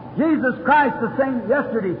 Jesus Christ the same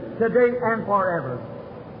yesterday, today, and forever.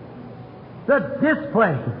 The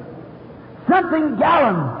display, something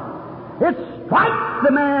gallant. It strikes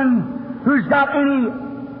the man who's got any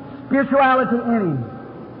spirituality in him.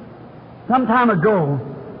 Some time ago,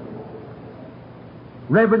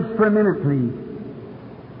 reverence for a minute, please.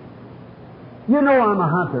 You know I'm a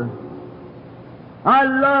hunter. I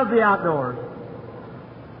love the outdoors.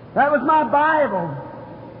 That was my Bible.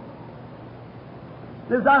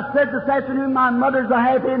 As I said this afternoon, my mother's a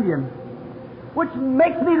half Indian, which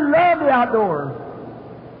makes me love the outdoors.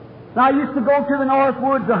 Now, I used to go to the North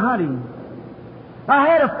Woods a hunting. I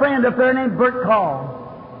had a friend up there named Bert Call,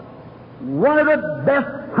 one of the best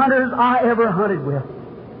hunters I ever hunted with.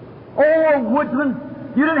 Oh, a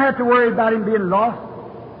woodsman, you didn't have to worry about him being lost.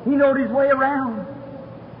 He knowed his way around.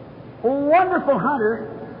 A wonderful hunter,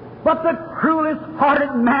 but the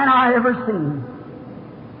cruelest-hearted man I ever seen.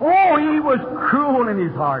 Oh, he was cruel in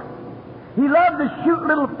his heart. He loved to shoot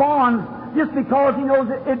little fawns just because he knows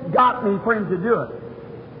it got me for him to do it.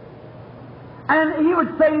 And he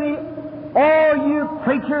would say to me, "Oh, you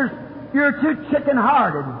preachers, you're too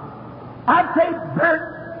chicken-hearted." I'd say, "Bert,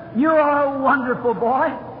 you are a wonderful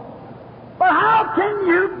boy, but how can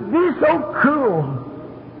you be so cruel?"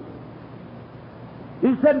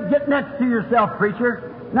 He said, "Get next to yourself, preacher."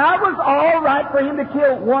 Now, it was all right for him to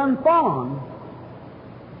kill one fawn.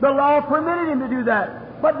 The law permitted him to do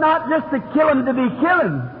that, but not just to kill him to be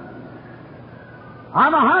killing.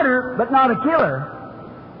 I'm a hunter, but not a killer.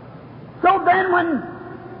 So then when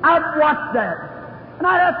I'd watch that, and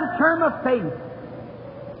I'd have to turn my face.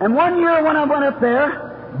 And one year when I went up there,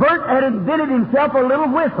 Bert had invented himself a little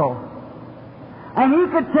whistle. And he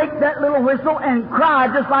could take that little whistle and cry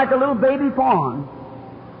just like a little baby fawn.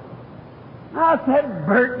 I said,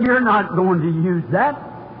 "Bert, you're not going to use that."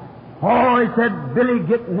 "Oh," he said, "Billy,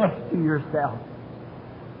 get next to yourself.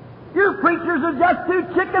 Your preachers are just too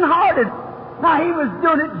chicken-hearted." Now, he was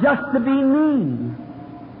doing it just to be mean.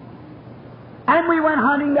 And we went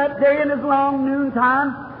hunting that day in his long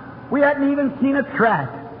noontime. We hadn't even seen a track.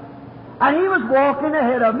 And he was walking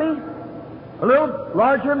ahead of me, a little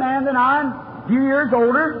larger man than I, a few years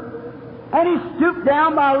older, and he stooped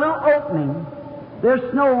down by a little opening.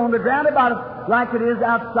 There's snow on the ground, about like it is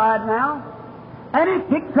outside now. And he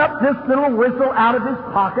picked up this little whistle out of his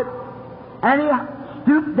pocket, and he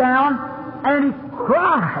stooped down, and he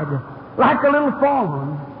cried like a little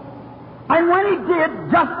fawn. And when he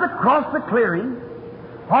did, just across the clearing,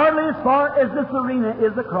 hardly as far as this arena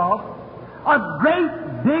is across, a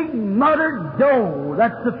great big mother doe,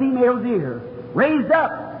 that's the female deer, raised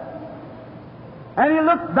up. And he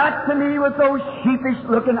looked back to me with those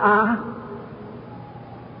sheepish-looking eyes,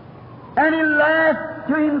 and he laughed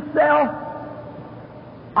to himself.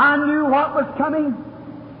 I knew what was coming.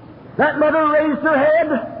 That mother raised her head.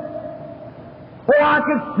 Oh, I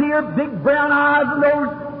could see her big brown eyes and those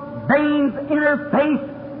veins in her face,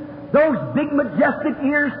 those big majestic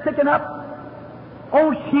ears sticking up.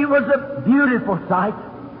 Oh, she was a beautiful sight.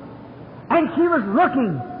 And she was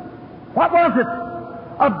looking. What was it?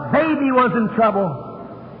 A baby was in trouble.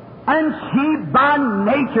 And she, by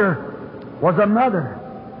nature, was a mother.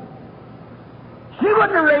 She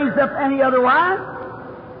wouldn't have raised up any otherwise.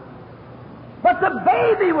 But the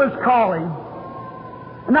baby was calling.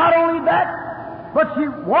 Not only that, but she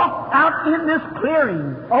walked out in this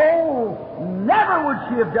clearing. Oh, never would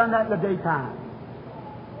she have done that in the daytime.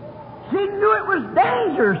 She knew it was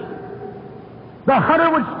dangerous. The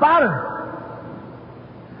hunter would spot her.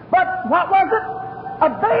 But what was it? A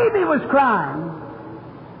baby was crying.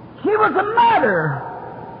 She was a mother.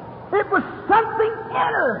 It was something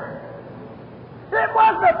in her. It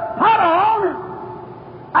wasn't a put on,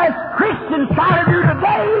 as Christians try to do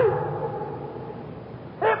today.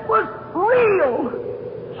 It was real.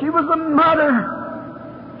 She was a mother.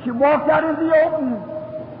 She walked out into the open.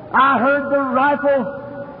 I heard the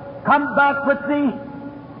rifle come back with the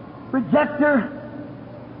projector,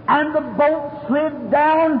 and the bolt slid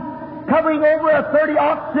down, covering over a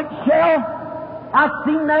 30-06 shell. I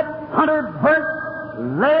seen that hunter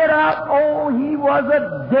burnt, laid out. Oh, he was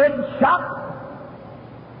a dead shot.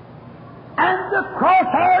 And the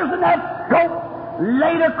crosshairs and that scope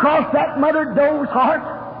laid across that mother doe's heart.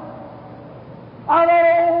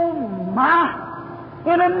 Oh, my.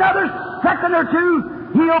 In another second or two,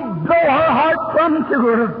 he'll blow her heart plumb to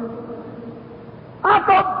her. I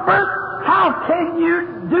thought, Bert, how can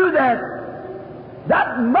you do that?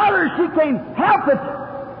 That mother, she can't help it.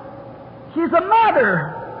 She's a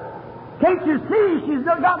mother. Can't you see? She's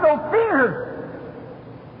got no fear.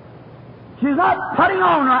 She's not putting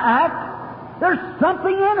on her act. There's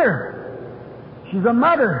something in her. She's a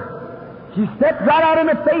mother. She stepped right out in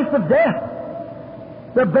the face of death.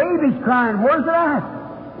 The baby's crying. Where's it at?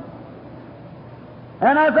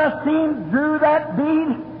 And as I seen through that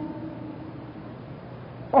deed,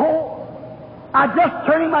 oh, I just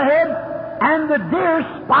turning my head, and the deer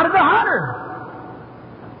spotted the hunter.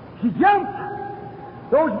 She jumped.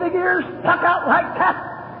 Those big ears stuck out like that,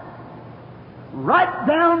 right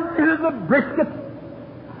down to the brisket.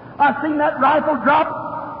 I seen that rifle drop.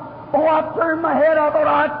 Oh, I turned my head. I thought,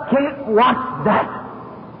 I can't watch that.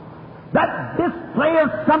 That display of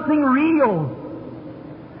something real.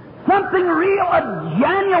 Something real, a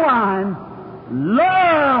genuine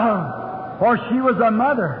love. For she was a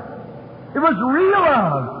mother. It was real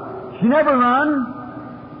love. She never run.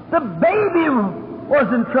 The baby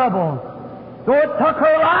was in trouble. Though it took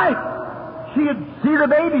her life, she'd see the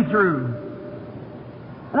baby through.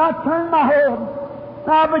 And I turned my head,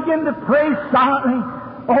 and I began to pray silently.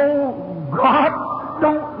 Oh, God,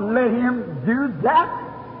 don't let him do that.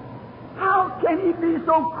 How can he be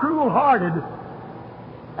so cruel-hearted?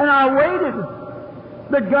 And I waited.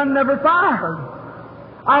 The gun never fired.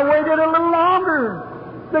 I waited a little longer.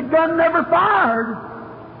 The gun never fired.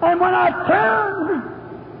 And when I turned,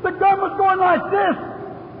 the gun was going like this.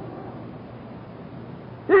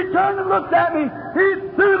 He turned and looked at me.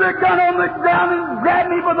 He threw the gun on the ground and grabbed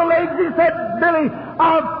me by the legs. He said, Billy,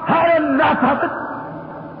 I've had enough of it.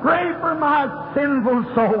 Pray for my sinful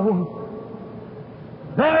soul.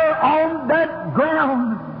 There on that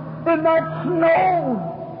ground, in that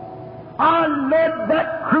snow, I led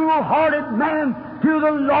that cruel-hearted man to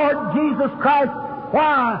the Lord Jesus Christ.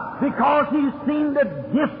 Why? Because he's seen the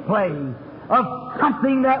display of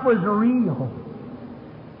something that was real.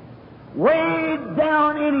 Way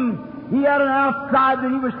down in him, he had an outside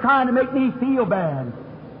that he was trying to make me feel bad.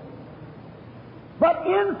 But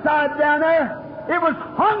inside down there, it was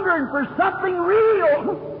hungering for something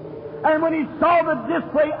real. And when he saw the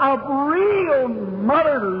display of real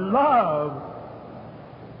mother love,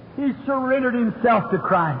 he surrendered himself to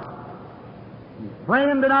Christ.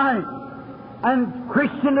 Friend tonight, and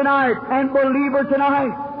Christian tonight, and believer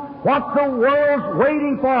tonight, what the world's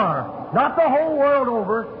waiting for. Not the whole world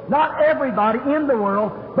over, not everybody in the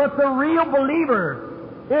world, but the real believer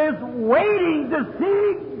is waiting to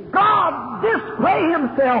see God display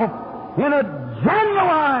Himself in a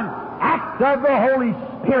genuine act of the Holy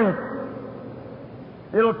Spirit.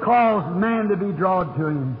 It'll cause man to be drawn to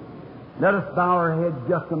Him. Let us bow our heads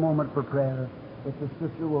just a moment for prayer, if the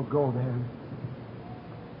sister will go there.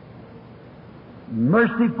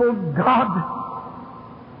 Merciful God,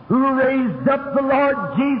 who raised up the Lord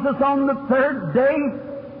Jesus on the third day,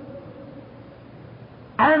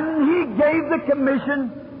 and He gave the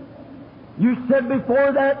commission. You said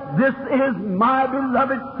before that, this is my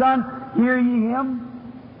beloved Son, hear ye Him.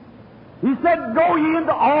 He said, "Go ye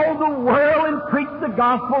into all the world and preach the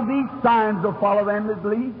gospel. These signs will follow them that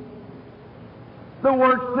believe. The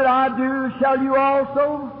works that I do shall you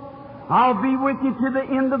also. I'll be with you to the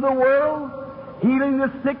end of the world, healing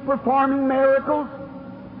the sick, performing miracles,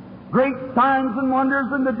 great signs and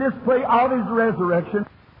wonders in the display of His resurrection."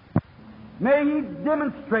 May He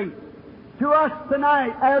demonstrate to us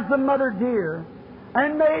tonight as the mother dear,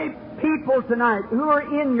 and may people tonight who are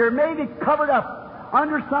in here, may be covered up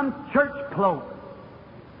under some church cloak.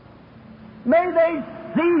 May they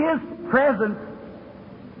see His presence.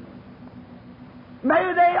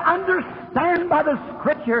 May they understand by the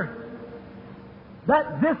Scripture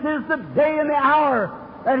that this is the day and the hour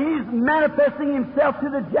that He's manifesting Himself to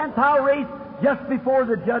the Gentile race just before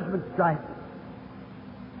the judgment strikes.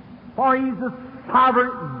 For He's the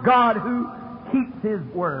sovereign God who keeps His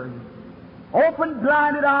word. Open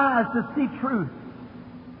blinded eyes to see truth.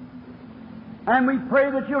 And we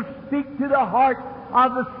pray that You'll speak to the heart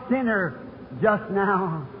of the sinner just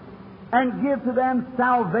now and give to them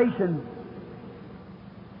salvation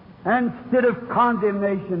instead of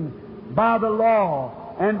condemnation by the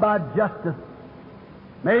law and by justice.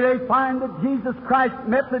 May they find that Jesus Christ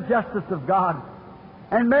met the justice of God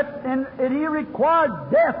and He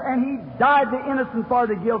required death, and He died the innocent for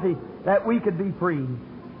the guilty that we could be free.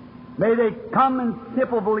 May they come in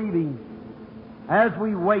simple believing as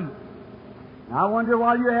we wait. I wonder,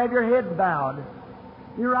 while you have your head bowed,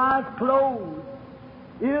 your eyes closed,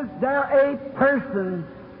 is there a person,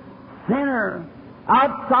 sinner,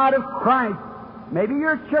 outside of Christ? Maybe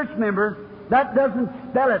you're a church member, that doesn't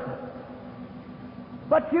spell it.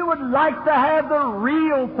 But you would like to have the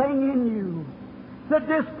real thing in you to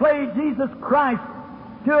display Jesus Christ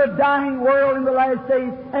to a dying world in the last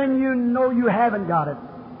days, and you know you haven't got it.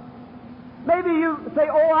 Maybe you say,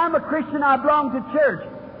 "Oh, I'm a Christian, I belong to church."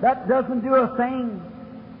 That doesn't do a thing.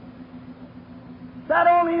 That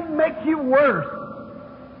only makes you worse.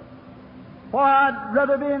 For I'd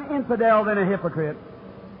rather be an infidel than a hypocrite.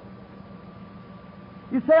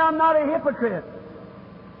 You say, "I'm not a hypocrite."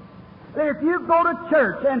 If you go to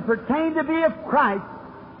church and pretend to be of Christ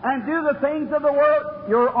and do the things of the world,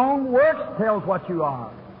 your own works tells what you are.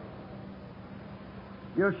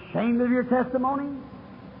 You're ashamed of your testimony?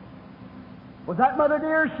 Was that mother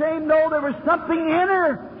dear ashamed? No, there was something in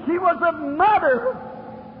her. She was a mother.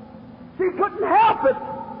 She couldn't help it.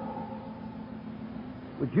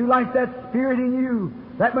 Would you like that spirit in you?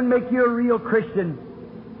 That would make you a real Christian.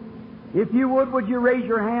 If you would you raise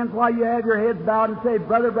your hands while you have your heads bowed and say,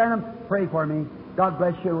 "Brother Branham, pray for me. God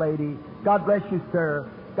bless you, lady. God bless you, sir.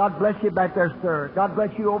 God bless you back there, sir. God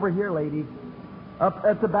bless you over here, lady. Up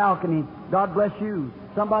at the balcony. God bless you.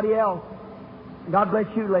 Somebody else. God bless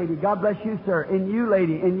you, lady. God bless you, sir. And you,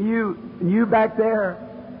 lady. And you back there.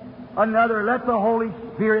 Another. Let the Holy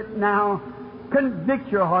Spirit now convict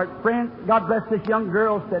your heart, friend. God bless this young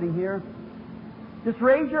girl sitting here. Just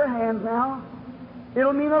raise your hands now.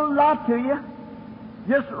 It'll mean a lot to you.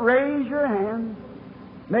 Just raise your hand.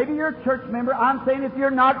 Maybe you're a church member. I'm saying if you're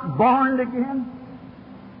not born again,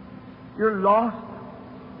 you're lost.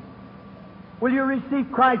 Will you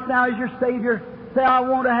receive Christ now as your Savior? Say, "I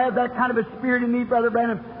want to have that kind of a spirit in me, Brother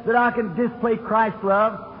Branham, that I can display Christ's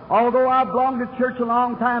love. Although I've belonged to church a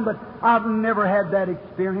long time, but I've never had that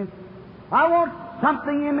experience. I want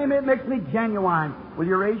something in me that makes me genuine." Will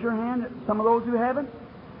you raise your hand, some of those who haven't?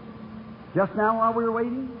 Just now while we were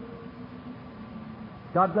waiting?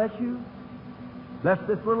 God bless you. Bless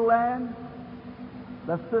this little lad.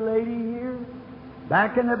 Bless the lady here.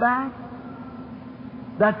 Back in the back.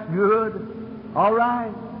 That's good. All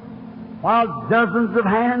right. While dozens of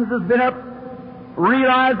hands have been up,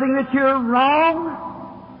 realizing that you're wrong,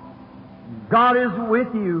 God is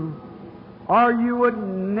with you, or you would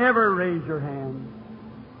never raise your hand.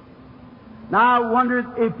 Now I wonder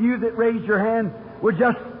if you that raised your hand would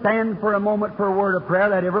just stand for a moment for a word of prayer.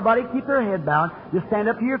 Let everybody keep their head bowed. Just stand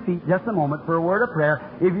up to your feet just a moment for a word of prayer.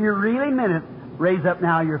 If you really meant it, raise up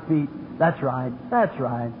now your feet. That's right. That's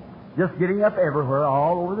right. Just getting up everywhere,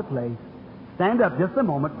 all over the place. Stand up just a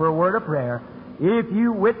moment for a word of prayer. If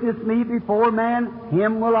you witness me before man,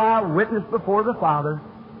 him will I witness before the Father.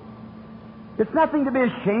 It's nothing to be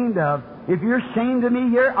ashamed of. If you're ashamed of me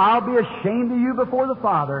here, I'll be ashamed of you before the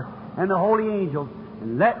Father and the holy angels.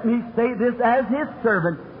 And let me say this as His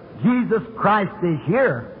servant, Jesus Christ is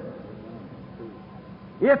here.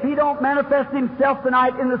 If He don't manifest Himself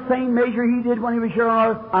tonight in the same measure He did when He was here on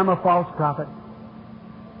earth, I'm a false prophet.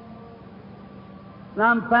 And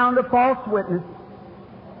I'm found a false witness.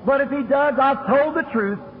 But if He does, I've told the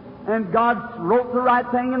truth, and God wrote the right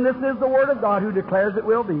thing, and this is the Word of God who declares it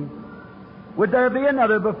will be. Would there be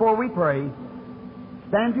another before we pray?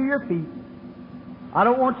 stand to your feet. I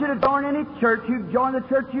don't want you to join any church. You join the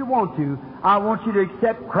church you want to. I want you to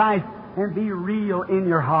accept Christ and be real in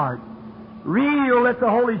your heart. Real, let the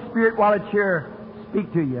Holy Spirit, while it's here,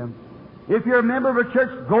 speak to you. If you're a member of a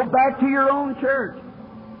church, go back to your own church.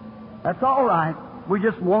 That's all right. We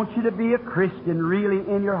just want you to be a Christian, really,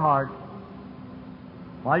 in your heart.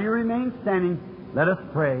 While you remain standing, let us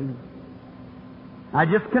pray. I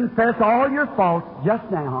just confess all your faults just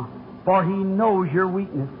now, for He knows your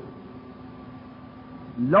weakness.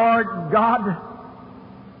 Lord God,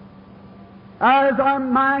 as our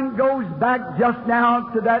mind goes back just now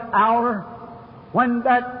to that hour when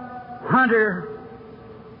that hunter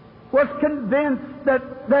was convinced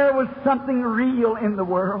that there was something real in the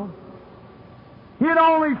world. He'd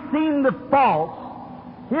only seen the false.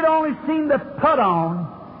 He'd only seen the put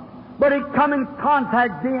on. But he'd come in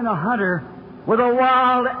contact, being a hunter, with a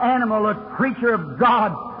wild animal, a creature of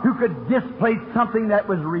God who could displace something that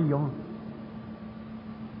was real.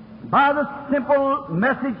 By the simple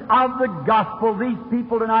message of the gospel, these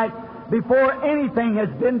people tonight, before anything has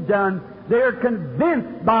been done, they're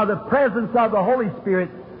convinced by the presence of the Holy Spirit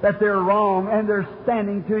that they're wrong, and they're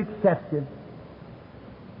standing to accept it.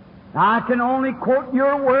 Now, I can only quote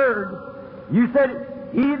your word. You said,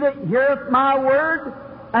 He that heareth my word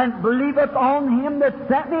and believeth on Him that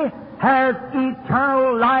sent me has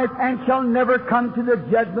eternal life and shall never come to the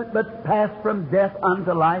judgment, but pass from death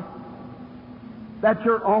unto life. That's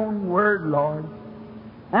your own word, Lord.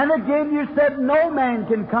 And again you said, no man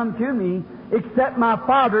can come to me except my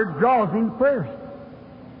Father draws him first.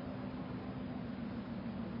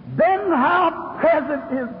 Then how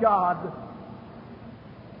present is God?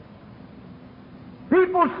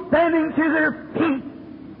 People standing to their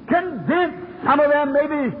feet, convinced, some of them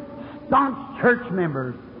maybe staunch church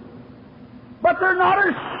members, but they're not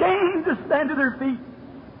ashamed to stand to their feet.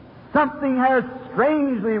 Something has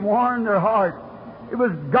strangely warmed their heart. It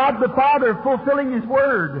was God the Father fulfilling His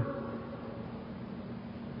Word.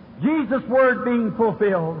 Jesus' Word being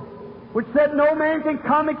fulfilled, which said, no man can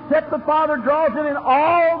come except the Father draws him, and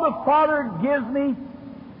all the Father gives me,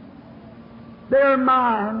 they're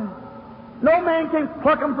mine. No man can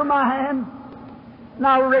pluck them from my hand, and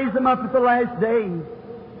I'll raise them up at the last day.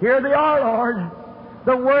 Here they are, Lord.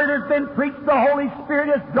 The Word has been preached. The Holy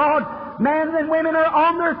Spirit has drawn. Men and women are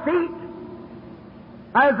on their feet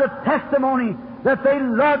as a testimony that they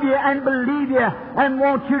love you and believe you and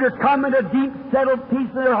want you to come in a deep, settled peace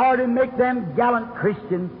of their heart and make them gallant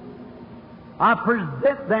Christians. I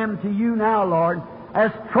present them to you now, Lord,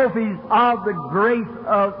 as trophies of the grace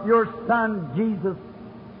of your Son, Jesus.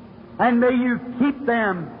 And may you keep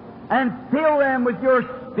them and fill them with your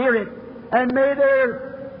Spirit, and may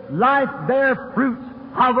their life bear fruits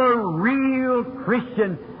of a real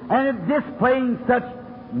Christian, and in displaying such,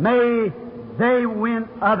 may they win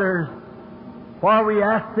others. For we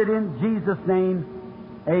ask it in Jesus' name,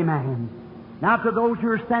 amen. Now to those who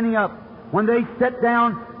are standing up, when they sit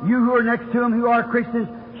down, you who are next to them who are Christians,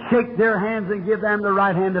 shake their hands and give them the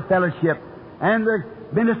right hand of fellowship. And the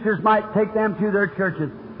ministers might take them to their churches.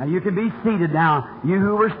 And you can be seated now, you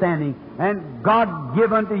who were standing. And God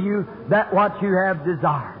give unto you that what you have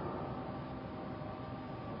desired.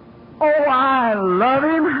 Oh, I love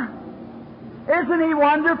Him. Isn't He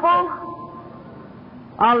wonderful?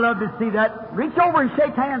 I love to see that. Reach over and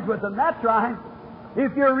shake hands with them. That's right.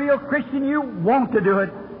 If you're a real Christian, you want to do it.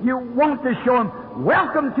 You want to show them,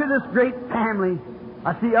 welcome to this great family.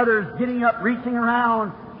 I see others getting up, reaching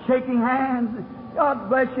around, shaking hands. God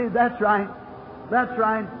bless you. That's right. That's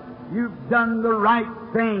right. You've done the right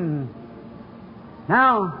thing.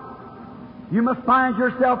 Now, you must find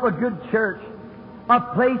yourself a good church, a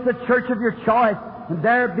place, a church of your choice, and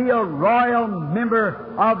there be a royal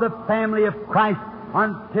member of the family of Christ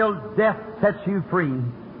until death sets you free.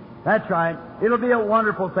 That's right. It'll be a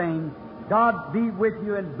wonderful thing. God be with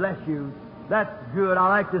you and bless you. That's good. I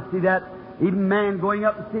like to see that. Even man going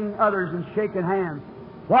up and seeing others and shaking hands.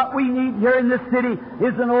 What we need here in this city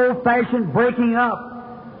is an old-fashioned breaking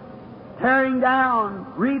up, tearing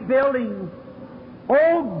down, rebuilding.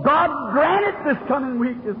 Oh, God grant it this coming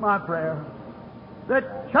week is my prayer.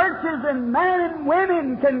 That churches and men and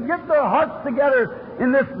women can get their hearts together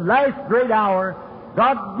in this last great hour.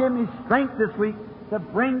 God give me strength this week to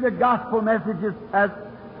bring the gospel messages as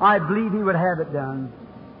I believe He would have it done.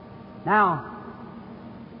 Now,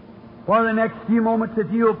 for the next few moments, if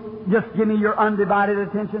you'll just give me your undivided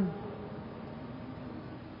attention.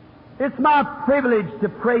 It's my privilege to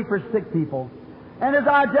pray for sick people. And as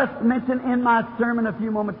I just mentioned in my sermon a few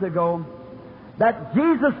moments ago, that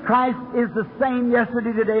Jesus Christ is the same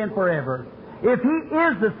yesterday, today, and forever. If He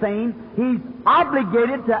is the same, He's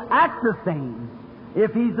obligated to act the same.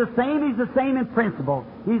 If He's the same in principle.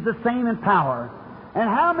 He's the same in power. And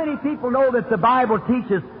how many people know that the Bible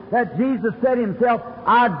teaches that Jesus said Himself,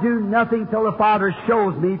 I do nothing till the Father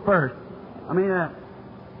shows me first?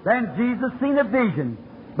 Then Jesus seen a vision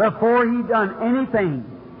before He done anything.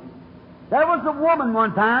 There was a woman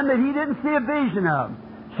one time that He didn't see a vision of.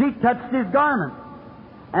 She touched His garment.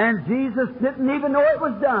 And Jesus didn't even know it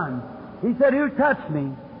was done. He said, who touched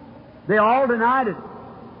me? They all denied it.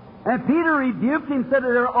 And Peter rebuked him, said that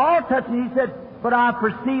they're all touching. He said, but I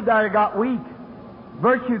perceived that I got weak.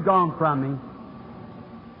 Virtue gone from me.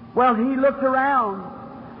 Well, he looked around,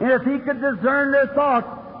 and if he could discern their thoughts,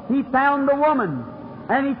 he found the woman.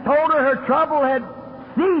 And he told her her trouble had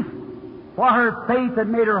ceased, for her faith had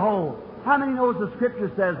made her whole. How many knows the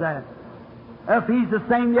Scripture says that? If He's the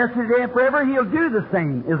same yesterday and forever, He'll do the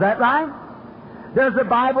same. Is that right? Does the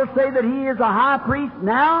Bible say that He is a high priest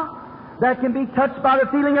now that can be touched by the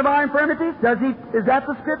feeling of our infirmities? Is that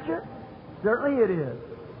the Scripture? Certainly it is.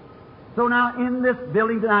 So now in this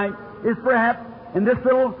building tonight is perhaps in this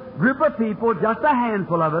little group of people, just a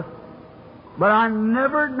handful of us. But I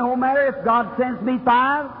never, no matter if God sends me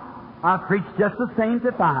 5, I preach just the same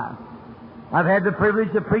to 5. I've had the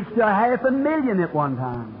privilege to preach to 500,000 at one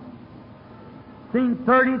time. Seen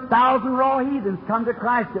 30,000 raw heathens come to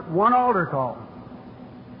Christ at one altar call.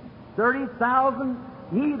 30,000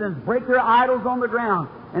 heathens break their idols on the ground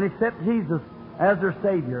and accept Jesus as their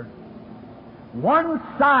Savior. One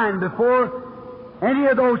sign before any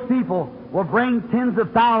of those people will bring tens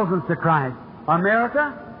of thousands to Christ.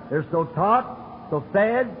 America, they're so taught, so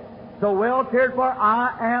fed, so well cared for.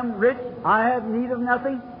 I am rich, I have need of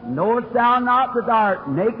nothing. Knowest thou not that thou art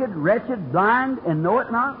naked, wretched, blind, and know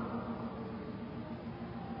it not?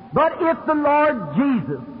 But if the Lord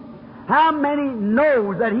Jesus, how many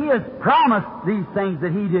knows that He has promised these things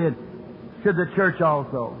that He did, should the church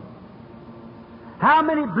also? How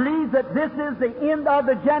many believes that this is the end of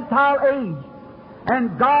the Gentile age,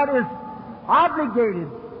 and God is obligated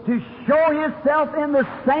to show Himself in the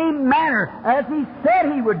same manner as He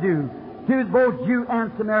said He would do to both Jew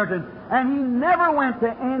and Samaritan? And He never went to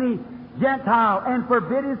any Gentile and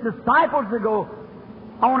forbid His disciples to go.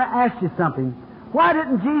 I want to ask you something. Why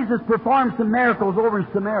didn't Jesus perform some miracles over in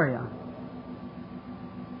Samaria?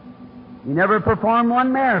 He never performed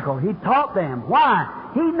one miracle. He taught them. Why?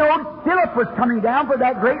 He knew Philip was coming down for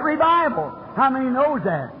that great revival. How many knows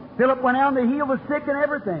that? Philip went out to heal the sick and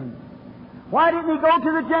everything. Why didn't He go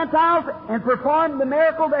to the Gentiles and perform the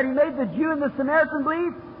miracle that He made the Jew and the Samaritan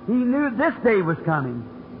believe? He knew this day was coming.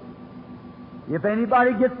 If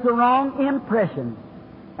anybody gets the wrong impression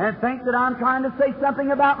and thinks that I'm trying to say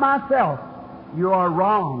something about myself, you are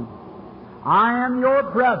wrong. I am your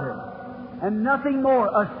brother, and nothing more,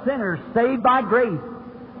 a sinner saved by grace.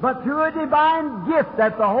 But through a divine gift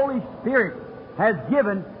that the Holy Spirit has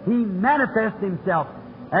given, He manifests Himself.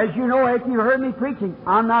 As you know, if you heard me preaching,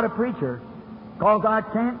 I'm not a preacher, because I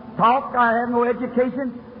can't talk, I have no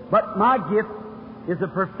education, but my gift is a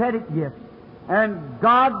prophetic gift. And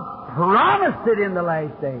God promised it in the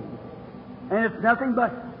last days. And it's nothing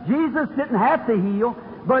but, Jesus didn't have to heal,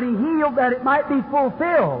 but He healed that it might be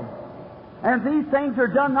fulfilled. And these things are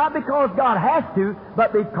done not because God has to,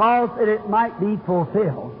 but because it might be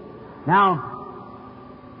fulfilled. Now,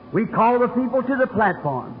 we call the people to the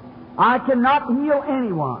platform. I cannot heal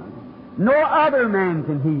anyone. No other man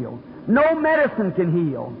can heal. No medicine can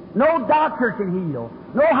heal. No doctor can heal.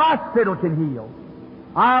 No hospital can heal.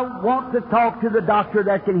 I want to talk to the doctor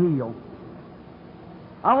that can heal.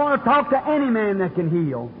 I want to talk to any man that can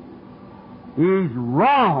heal. He's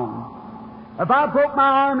wrong. If I broke my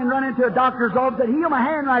arm and run into a doctor's office and said, heal my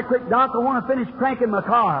hand right quick, Doc, I want to finish cranking my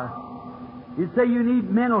car, you'd say you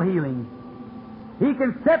need mental healing. He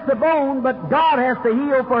can set the bone, but God has to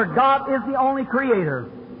heal, for God is the only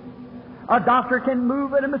creator. A doctor can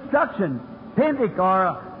move an obstruction, appendix, or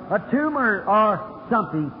a tumor or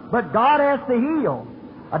something, but God has to heal.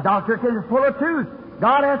 A doctor can pull a tooth.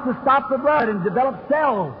 God has to stop the blood and develop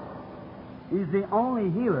cells. He's the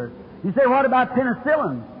only healer. You say, what about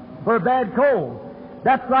penicillin for a bad cold?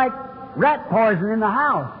 That's like rat poison in the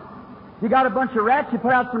house. You got a bunch of rats, you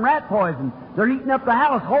put out some rat poison. They're eating up the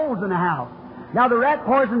house, holes in the house. Now the rat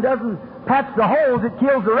poison doesn't patch the holes, it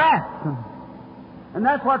kills the rats. And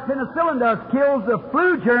that's what penicillin does, kills the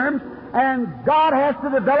flu germs, and God has to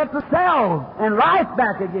develop the cells and life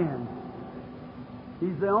back again.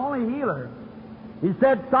 He's the only healer. He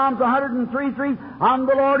said, Psalms 103:3, I'm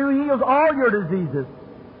the Lord who heals all your diseases.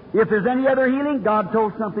 If there's any other healing, God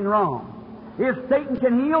told something wrong. If Satan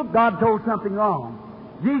can heal, God told something wrong.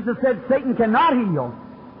 Jesus said Satan cannot heal.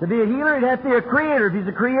 To be a healer, he'd have to be a creator. If he's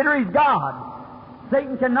a creator, he's God.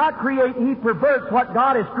 Satan cannot create. He perverts what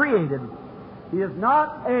God has created. He is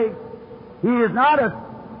not a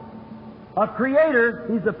creator.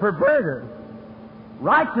 He's a perverter.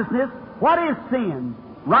 Righteousness, what is sin?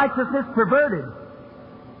 Righteousness perverted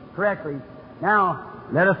correctly. Now,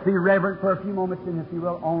 let us be reverent for a few moments, and if you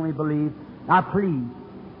will, only believe. Now, please,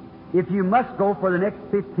 if you must go for the next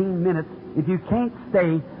 15 minutes, if you can't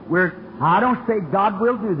stay, I don't say God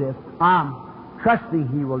will do this. I'm trusting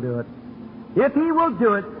He will do it. If He will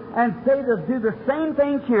do it and say to do the same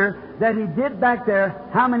things here that He did back there,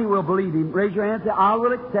 how many will believe Him? Raise your hand and say, I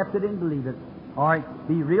will accept it and believe it. All right,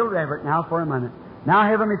 be real reverent now for a minute. Now,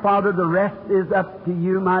 Heavenly Father, the rest is up to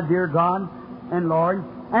You, my dear God and Lord.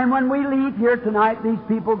 And when we leave here tonight, these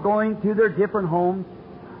people going to their different homes,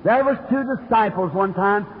 there was 2 disciples one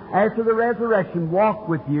time after the resurrection walked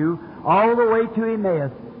with You all the way to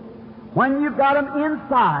Emmaus. When you got them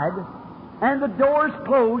inside and the doors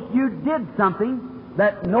closed, you did something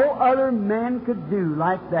that no other man could do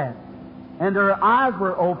like that. And their eyes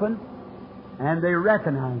were open and they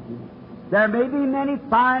recognized You. There may be many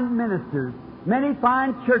fine ministers, many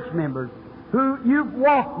fine church members who you've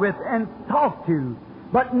walked with and talked to,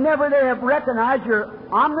 but never they have recognized Your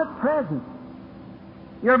omnipresence,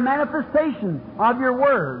 Your manifestation of Your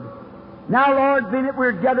Word. Now, Lord, being that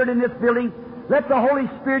we're gathered in this building, let the Holy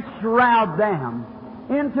Spirit shroud them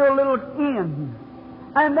into a little inn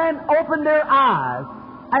and then open their eyes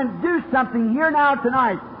and do something here now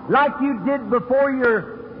tonight like You did before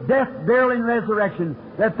Your death, burial, and resurrection,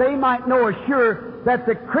 that they might know assured that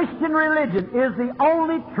the Christian religion is the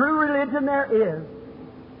only true religion there is.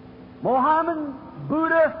 Mohammed,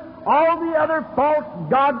 Buddha, all the other false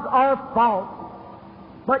gods are false.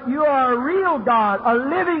 But You are a real God, a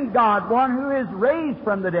living God, one who is raised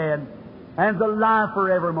from the dead and is alive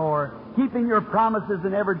forevermore, keeping Your promises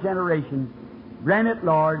in every generation. Grant it,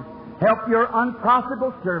 Lord. Help Your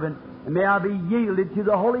unprofitable servant, and may I be yielded to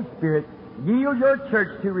the Holy Spirit. Yield Your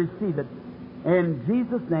church to receive it. In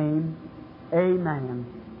Jesus' name, amen.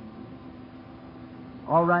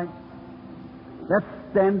 All right. Let's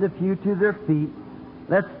stand a few to their feet.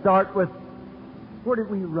 Let's start with, where did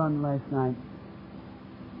we run last night?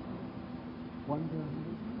 1 to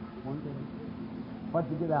 100.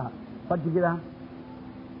 What'd you get out? What'd you get out?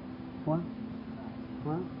 What?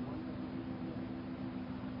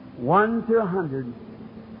 1 to 100.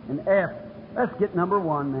 And F. Let's get number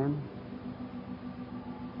 1, then.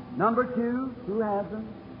 Number 2, who has them?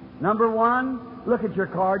 Number 1, look at your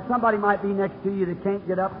card. Somebody might be next to you that can't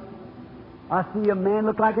get up. I see a man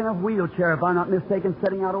look like in a wheelchair, if I'm not mistaken,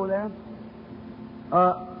 sitting out over there.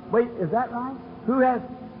 Wait, is that right? Who has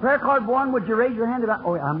prayer card 1? Would you raise your hand?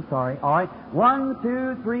 Oh, I'm sorry. All right. 1,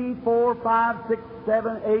 2, 3, 4, 5, 6,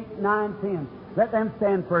 7, 8, 9, 10. Let them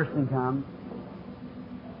stand first and come.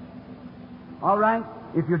 All right.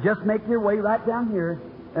 If you just make your way right down here,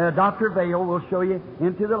 Dr. Vale will show you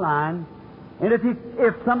into the line. And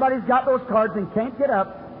if somebody's got those cards and can't get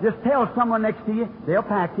up, just tell someone next to you. They'll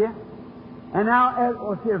pack you. And now,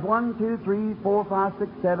 let's see, there's 1, 2, 3, 4, 5,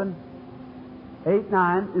 6, 7, 8,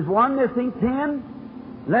 9. Is 1 missing? 10,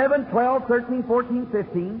 11, 12, 13, 14,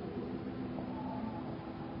 15.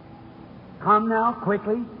 Come now,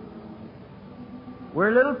 quickly. We're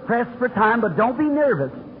a little pressed for time, but don't be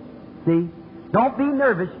nervous. See? Don't be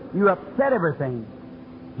nervous. You upset everything.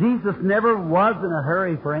 Jesus never was in a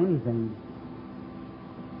hurry for anything.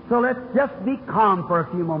 So let's just be calm for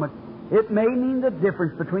a few moments. It may mean the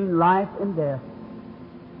difference between life and death.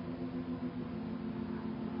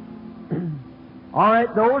 All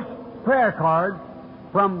right, those prayer cards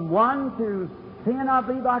from 1 to 10, I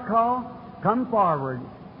believe I call, come forward.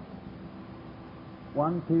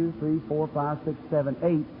 1, 2, 3, 4, 5, 6, 7,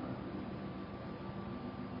 8.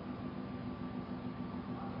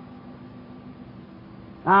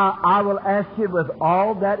 Now, I will ask you with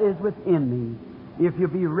all that is within me, if you'll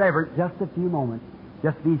be reverent just a few moments.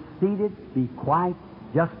 Just be seated, be quiet,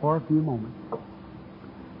 just for a few moments.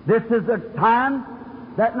 This is a time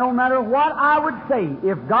that no matter what I would say,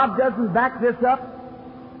 if God doesn't back this up,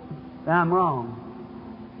 then I'm wrong.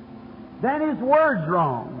 Then His Word's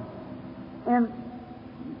wrong. And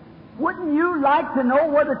wouldn't you like to know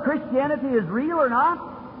whether Christianity is real or not?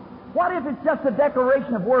 What if it's just a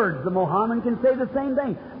declaration of words? The Mohammedan can say the same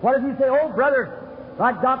thing. What if you say, oh, brother,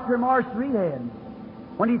 like Dr. Morris Reedhead,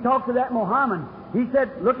 when he talked to that Mohammedan, he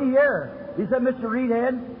said, looky here. He said, Mr.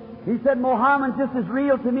 Reedhead, he said, Mohammedan's just as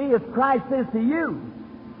real to me as Christ is to you.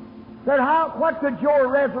 Said, what could your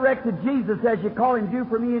resurrected Jesus, as you call Him, do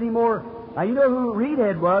for me anymore? Now, you know who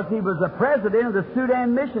Reedhead was? He was the president of the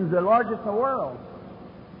Sudan Missions, the largest in the world.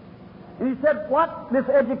 And he said, what? This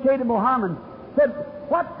educated Mohammedan. said,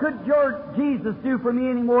 what could your Jesus do for me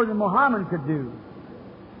any more than Muhammad could do?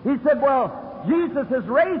 He said, well, Jesus is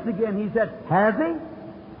raised again. He said, has he?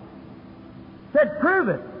 Said, prove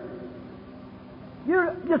it.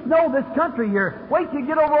 You just know this country here. Wait till you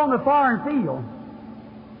get over on the foreign field.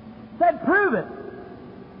 Said, prove it.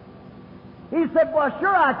 He said, well,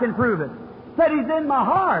 sure I can prove it. Said, he's in my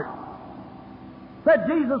heart. Said,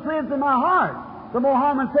 Jesus lives in my heart. The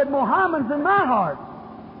Muhammad said, Muhammad's in my heart.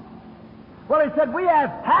 Well, he said, we have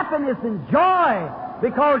happiness and joy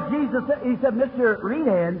because Jesus, he said, Mr.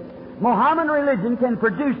 Reedhead, Mohammedan religion can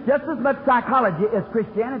produce just as much psychology as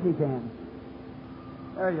Christianity can.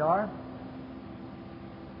 There you are.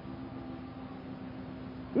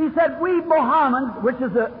 He said, we Mohammedans, which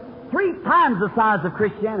is 3 times the size of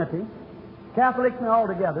Christianity, Catholics and all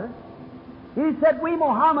together, he said, we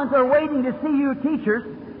Mohammedans are waiting to see you teachers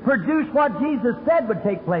produce what Jesus said would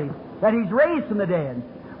take place, that He's raised from the dead.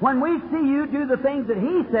 When we see you do the things that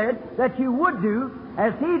He said that you would do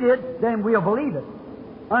as He did, then we'll believe it.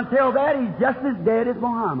 Until that, He's just as dead as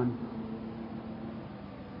Muhammad.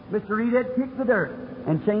 Mr. Reedhead kicked the dirt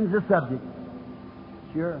and changed the subject.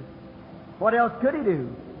 Sure. What else could he do?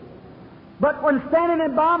 But when standing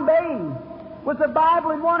in Bombay with the Bible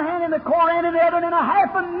in one hand and the Koran in the other and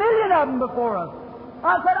 500,000 of them before us,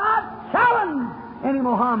 I said, I challenge any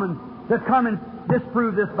Mohammedan to come and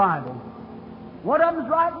disprove this Bible. One of them's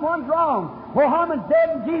right and one's wrong. Muhammad's dead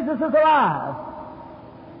and Jesus is alive.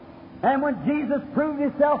 And when Jesus proved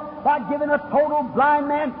Himself by giving a total blind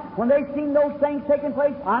man, when they seen those things taking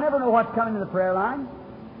place, I never know what's coming to the prayer line.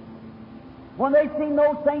 When they seen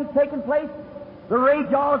those things taking place, the Ray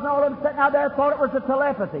Jaws and all of them sitting out there thought it was a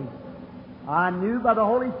telepathy. I knew by the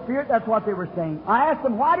Holy Spirit that's what they were saying. I asked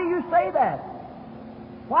them, why do you say that?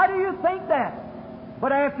 Why do you think that?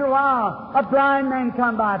 But after a while, a blind man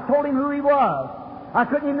come by, told him who he was. I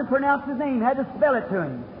couldn't even pronounce his name, had to spell it to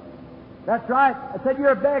him. That's right. I said,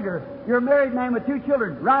 you're a beggar. You're a married man with 2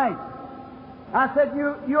 children. Right. I said,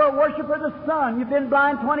 you're a worshiper of the sun. You've been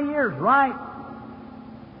blind 20 years. Right.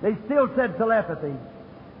 They still said telepathy.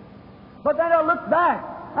 But then I looked back.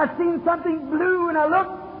 I seen something blue, and I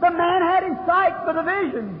looked. The man had his sight for the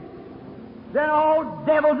vision. Then all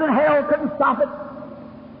devils in hell couldn't stop it.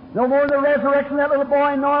 No more the resurrection of that little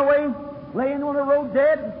boy in Norway, laying on the road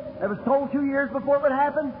dead. That was told 2 years before it would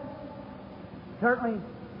happen. Certainly.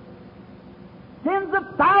 Tens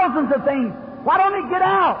of thousands of things. Why don't it get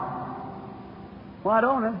out? Why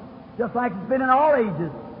don't it? Just like it's been in all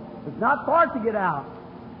ages. It's not far to get out.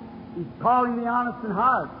 He's calling the honest in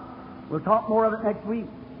heart. We'll talk more of it next week.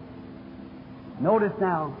 Notice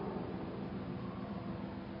now.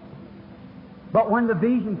 But when the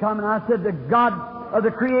vision come, and I said, the God of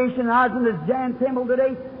the creation, I was in the Jan temple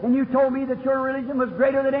today, and you told me that your religion was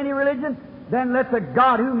greater than any religion, then let the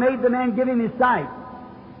God who made the man give him his sight.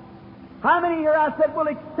 How many here, I said, will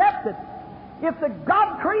accept it? If the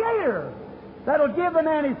God Creator that'll give the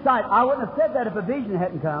man his sight. I wouldn't have said that if a vision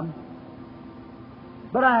hadn't come.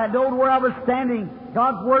 But I had known where I was standing.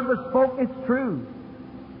 God's Word was spoke, it's true.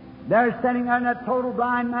 There standing there in that total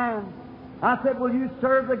blind man. I said, will you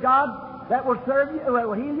serve the God that will serve you?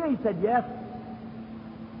 Will He heal you? He said, yes.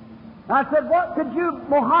 I said, what could you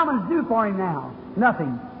Mohammedans do for him now?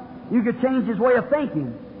 Nothing. You could change his way of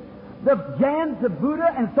thinking. The Jains, the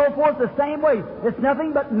Buddha, and so forth, the same way. It's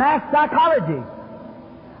nothing but mass psychology.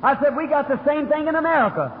 I said, we got the same thing in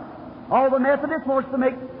America. All the Methodists wants to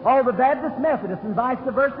make all the Baptists Methodists, and vice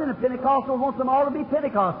versa, and the Pentecostals wants them all to be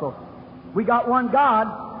Pentecostal. We got one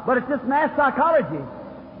God, but it's just mass psychology.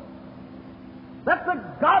 That's the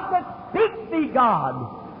God that speaks the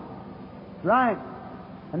God. Right.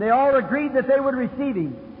 And they all agreed that they would receive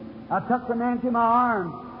Him. I took the man to my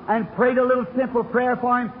arms and prayed a little simple prayer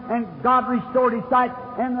for him, and God restored his sight.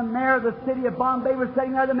 And the mayor of the city of Bombay was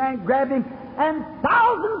sitting there. The man grabbed him, and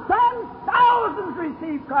thousands and thousands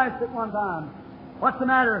received Christ at one time. What's the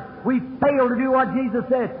matter? We failed to do what Jesus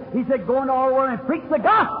said. He said, go into all the world and preach the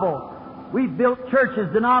gospel. We've built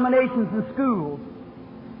churches, denominations, and schools.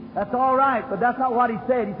 That's all right, but that's not what He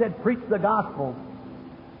said. He said, preach the gospel.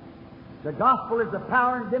 The gospel is the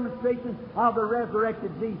power and demonstration of the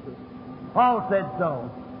resurrected Jesus. Paul said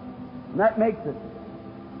so. And that makes it.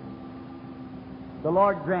 The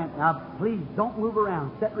Lord grant. Now, please, don't move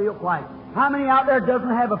around. Sit real quiet. How many out there doesn't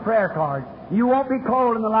have a prayer card? You won't be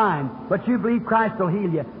called in the line, but you believe Christ will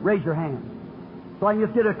heal you. Raise your hand. So I can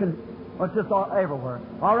just get it's just all everywhere.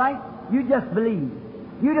 All right? You just believe.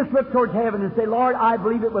 You just look towards heaven and say, Lord, I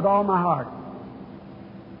believe it with all my heart.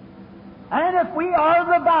 And if we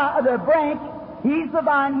are the branch, He's the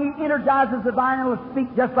vine, He energizes the vine and will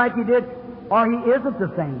speak just like He did, or He isn't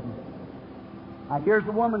the same. Now, here's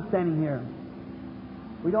a woman standing here.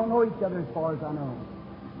 We don't know each other as far as I know.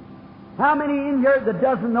 How many in here that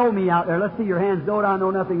doesn't know me out there? Let's see your hands. Don't I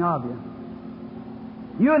know nothing of you?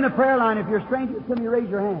 You in the prayer line, if you're a stranger to me, raise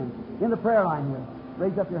your hand. In the prayer line here,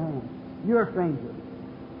 raise up your hand. You're a stranger.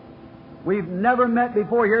 We've never met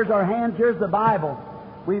before. Here's our hands. Here's the Bible.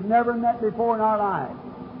 We've never met before in our lives.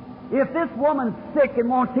 If this woman's sick and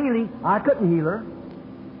wants healing, I couldn't heal her.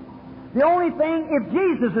 The only thing, if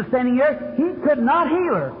Jesus is standing here, He could not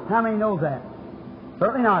heal her. How many know that?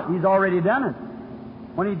 Certainly not. He's already done it.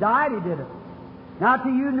 When He died, He did it. Now to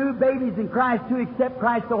you new babies in Christ who accept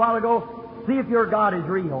Christ a while ago, see if your God is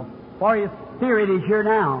real. For His Spirit is here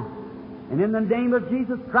now. And in the name of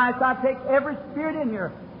Jesus Christ, I take every spirit in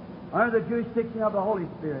here under the jurisdiction of the Holy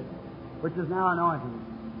Spirit, which is now anointed.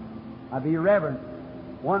 I be reverent.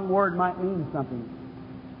 One word might mean something.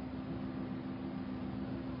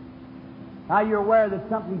 How you're aware that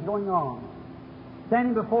something's going on.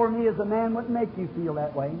 Standing before me as a man wouldn't make you feel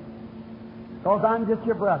that way, because I'm just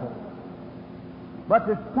your brother. But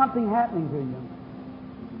there's something happening to you.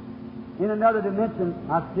 In another dimension,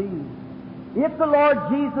 I see you. If the Lord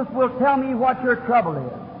Jesus will tell me what your trouble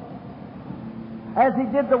is, as He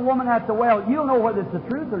did the woman at the well, you'll know whether it's the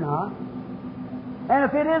truth or not. And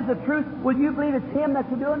if it is the truth, will you believe it's Him that's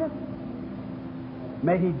doing it?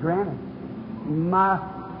 May He grant it. My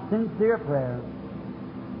sincere prayer.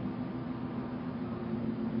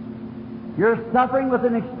 You're suffering with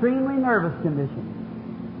an extremely nervous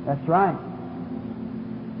condition. That's right.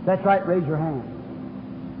 That's right. Raise your hand.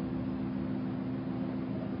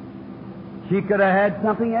 She could have had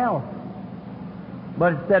something else,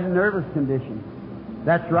 but it said nervous condition.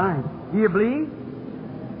 That's right. Do you believe?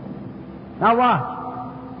 Now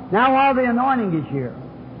watch. Now while the anointing is here.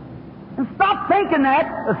 And stop thinking that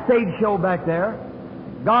a stage show back there.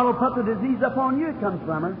 God will put the disease upon you. It comes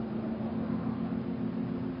from her.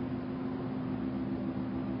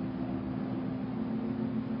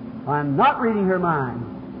 I'm not reading her mind.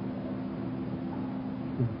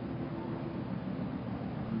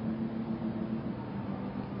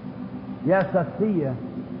 Yes, I see you.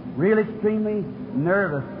 Real extremely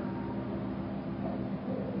nervous.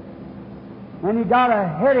 And you got a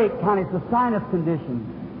headache, kind of. It's a sinus condition.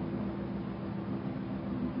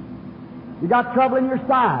 You got trouble in your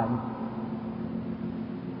side.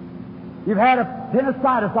 You've had a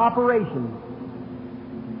appendicitis operation.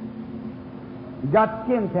 You got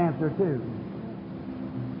skin cancer too.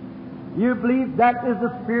 You believe that is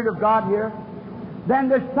the Spirit of God here? Then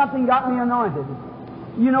there's something got me anointed.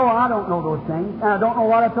 You know I don't know those things, and I don't know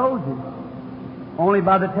what I told you. Only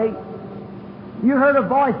by the tape. You heard a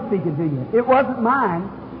voice speaking to you. It wasn't mine.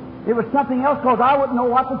 It was something else, because I wouldn't know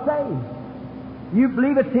what to say. You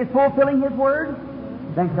believe it's His fulfilling His Word?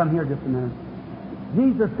 Then come here just a minute.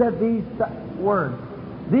 Jesus said these words.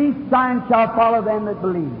 These signs shall follow them that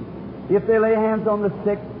believe. If they lay hands on the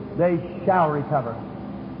sick, they shall recover.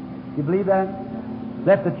 You believe that?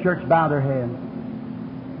 Let the church bow their heads.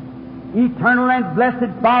 Eternal and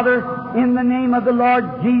blessed Father, in the name of the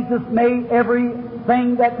Lord Jesus, may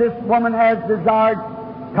everything that this woman has desired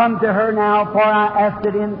come to her now, for I ask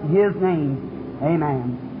it in His name.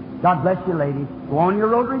 Amen. God bless you, lady. Go on your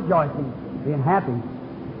road rejoicing, being happy.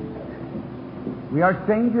 We are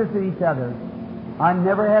strangers to each other. I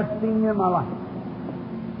never have seen you in my life.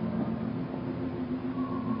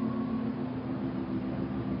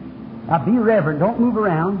 Now be reverent. Don't move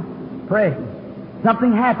around. Pray.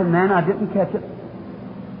 Something happened then. I didn't catch it.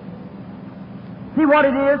 See what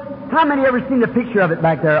it is? How many ever seen the picture of it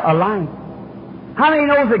back there? A light. How many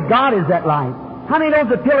knows that God is that light? How many knows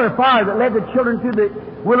the pillar of fire that led the children through the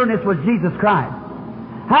wilderness was Jesus Christ?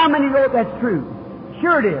 How many know that's true?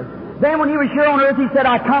 Sure it is. Then when He was here on earth, He said,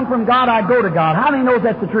 I come from God, I go to God. How many knows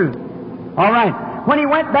that's the truth? All right. When He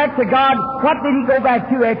went back to God, what did He go back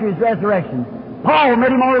to after His resurrection? Paul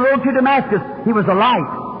met Him on the road to Damascus. He was a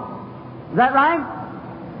light. Is that right?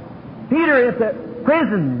 Peter at the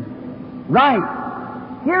prison. Right.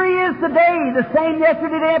 Here he is today, the same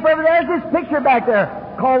yesterday, today, and forever. There's this picture back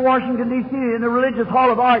there called Washington, D.C. in the Religious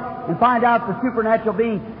Hall of Art, and find out the supernatural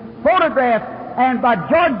being. Photographed and by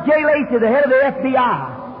George J. Lacey, the head of the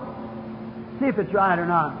FBI. See if it's right or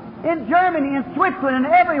not. In Germany, in Switzerland,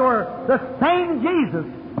 and everywhere, the same Jesus.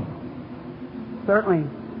 Certainly.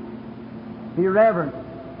 Be reverent.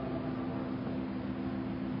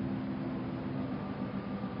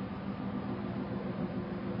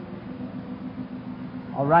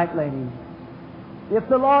 All right, lady. If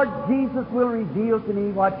the Lord Jesus will reveal to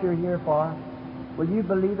me what you're here for, will you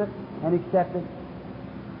believe it and accept it?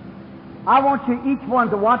 I want you, each one,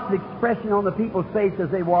 to watch the expression on the people's face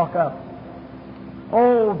as they walk up.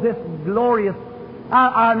 Oh, this glorious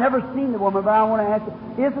I've never seen the woman, but I want to ask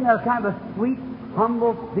you, isn't there kind of a sweet,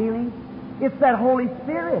 humble feeling? It's that Holy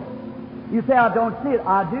Spirit. You say, I don't see it.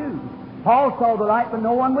 I do. Paul saw the light, but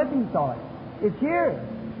no one with him saw it. It's here.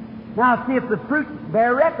 Now see if the fruit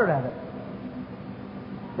bear record of it.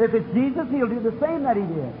 If it's Jesus, He'll do the same that He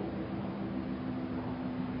did.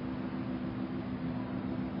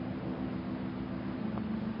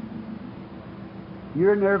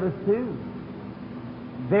 You're nervous too.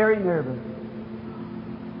 Very nervous.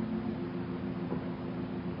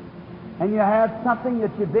 And you have something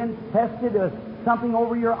that you've been tested, something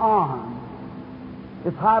over your arm.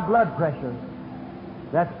 It's high blood pressure.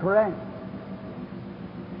 That's correct.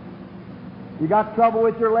 You got trouble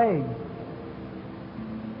with your legs.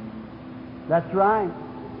 That's right.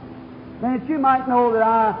 Then that you might know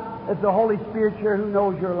that it's the Holy Spirit here who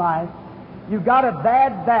knows your life. You've got a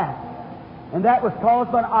bad back, and that was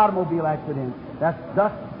caused by an automobile accident. That's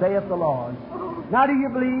thus saith the Lord. Now do you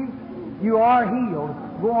believe you are healed?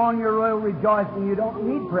 Go on your royal rejoicing. You don't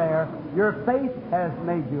need prayer. Your faith has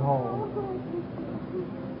made you whole.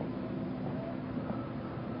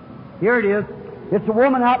 Here it is. It's a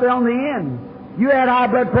woman out there on the end. You had high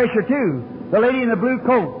blood pressure too. The lady in the blue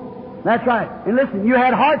coat. That's right. And listen, you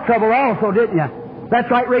had heart trouble also, didn't you? That's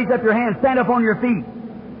right. Raise up your hands. Stand up on your feet.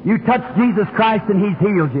 You touched Jesus Christ and He's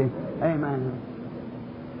healed you. Amen.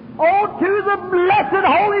 Oh, to the blessed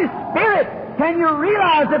Holy Spirit, can you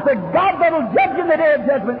realize that the God that will judge in the day of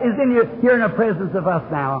judgment is in you, here in the presence of us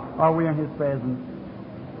now? Are we in His presence?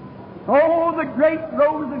 Oh, the great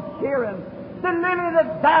rose of Sharon, the lily of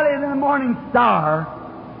the valley, and the morning star.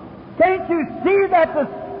 Can't you see that the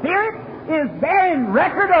Spirit is bearing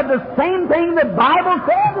record of the same thing the Bible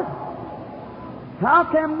says? How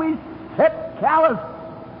can we sit callous?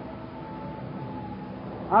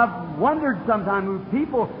 I've wondered sometimes with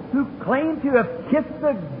people who claim to have kissed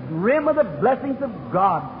the rim of the blessings of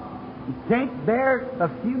God. You can't bear a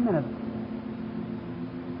few minutes.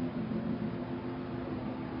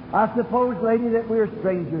 I suppose, lady, that we're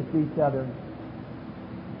strangers to each other.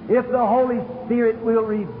 If the Holy Spirit will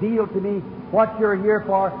reveal to me what you're here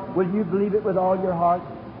for, will you believe it with all your heart?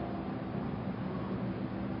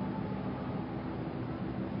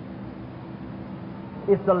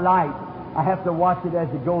 It's the light. I have to watch it as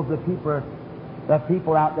it goes. The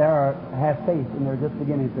people out there have faith, and they're just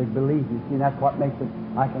beginning to believe. You see, that's what makes it.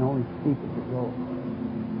 I can only speak as it goes.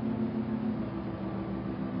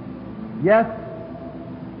 Yes,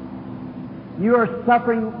 you are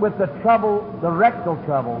suffering with the trouble, the rectal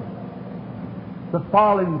trouble, the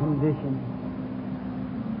fallen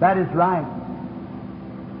condition. That is right.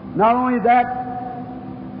 Not only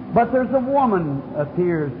that, but there's a woman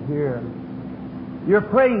appears here. You're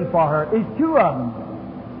praying for her. There's two of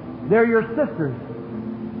them. They're your sisters.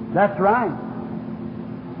 That's right.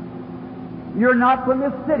 You're not from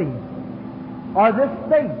this city or this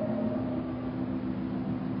state.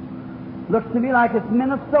 Looks to me like it's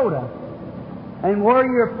Minnesota. And where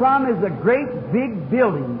you're from is a great big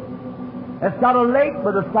building. It's got a lake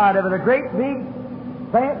by the side of it. A great big,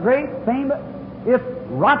 great famous. It's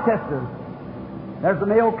Rochester. There's the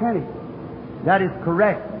Mayo Clinic. That is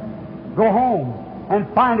correct. Go home and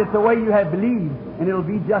find it the way you have believed, and it'll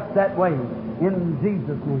be just that way, in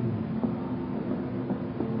Jesus' name.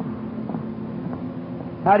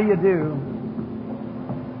 How do you do?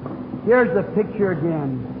 Here's the picture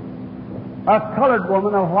again. A colored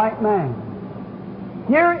woman, a white man.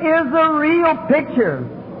 Here is a real picture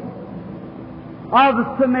of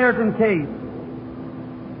the Samaritan case.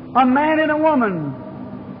 A man and a woman,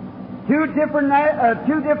 two different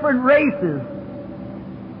races.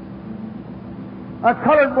 A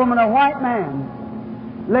colored woman, a white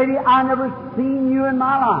man. Lady, I never seen you in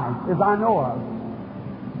my life, as I know of.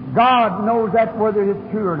 God knows that whether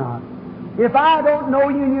it's true or not. If I don't know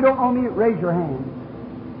you and you don't know me, raise your hand.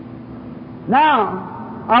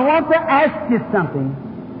 Now, I want to ask you something.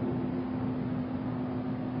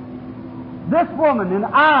 This woman and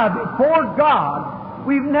I, before God,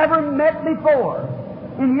 we've never met before.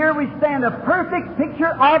 And here we stand, a perfect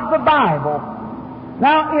picture of the Bible.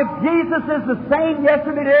 Now, if Jesus is the same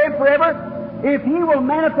yesterday, today, and forever, if He will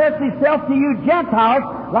manifest Himself to you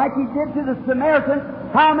Gentiles, like He did to the Samaritan,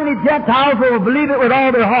 how many Gentiles will believe it with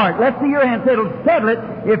all their heart? Let's see your hand. It'll settle it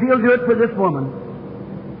if He'll do it for this woman.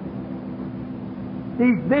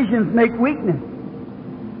 These visions make weakness.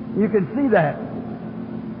 You can see that.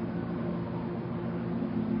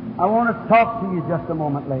 I want to talk to you just a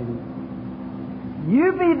moment, lady.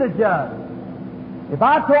 You be the judge. If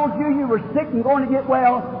I told you you were sick and going to get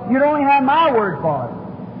well, you'd only have my word for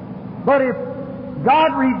it. But if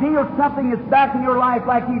God reveals something that's back in your life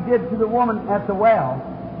like He did to the woman at the well,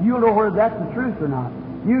 You'll know whether that's the truth or not.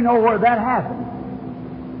 You know where that happened.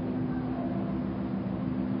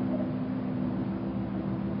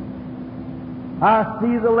 I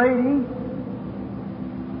see the lady.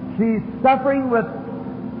 She's suffering with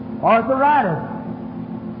arthritis.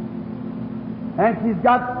 And she's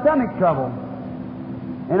got stomach trouble.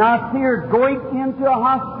 And I see her going into a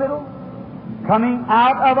hospital, coming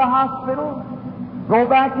out of a hospital, go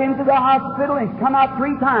back into the hospital, and come out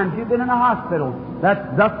 3 times. You've been in a hospital.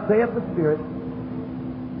 That's thus saith the Spirit.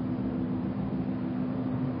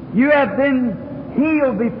 You have been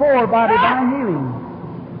healed before by divine healing.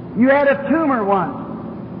 You had a tumor once,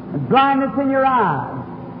 and blindness in your eyes,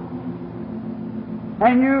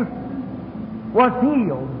 and you was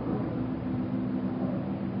healed.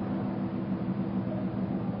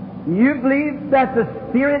 You believe that the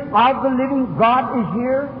Spirit of the living God is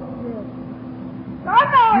here?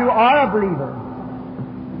 You are a believer.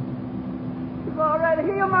 You've already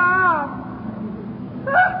healed my arm.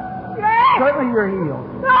 Yes. Certainly you're healed.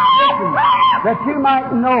 That you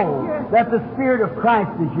might know that the Spirit of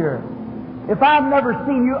Christ is here. If I've never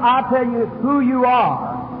seen you, I'll tell you who you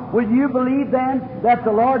are. Will you believe then that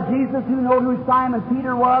the Lord Jesus, who knew who Simon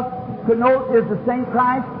Peter was, could know is the same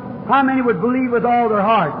Christ? How many would believe with all their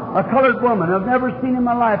heart? A colored woman, I've never seen in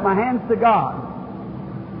my life, my hands to God.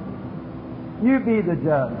 You be the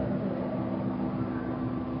judge.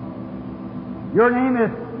 Your name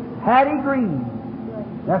is Hattie Green.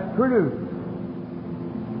 That's Purdue.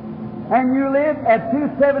 And you live at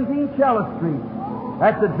 217 Chella Street.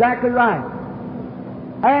 That's exactly right.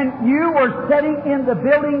 And you were sitting in the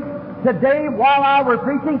building today while I was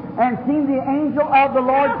preaching and seen the angel of the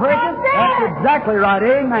Lord present? That's exactly right.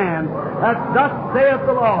 Amen. That's thus saith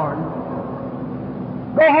the Lord.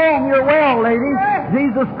 Go home. You're well, lady.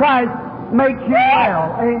 Jesus Christ makes you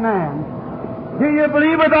well. Amen. Do you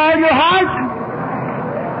believe with all your heart?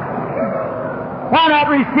 Why not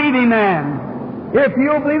receive Him then? If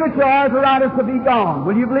you'll believe it, your arthritis will be gone.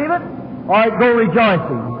 Will you believe it? All right, go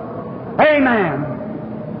rejoicing. Amen.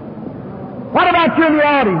 What about you in the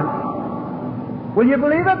audience? Will you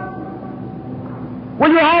believe it?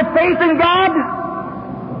 Will you have faith in God?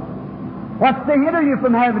 What's to hinder you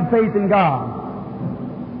from having faith in God?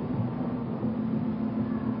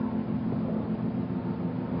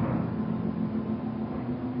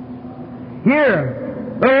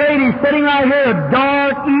 Here, the lady sitting right here, a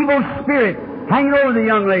dark, evil spirit hanging over the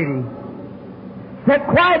young lady. Sit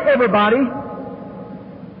quiet, everybody.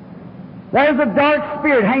 There's a dark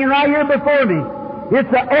spirit hanging right here before me. It's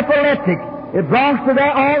an epileptic. It belongs to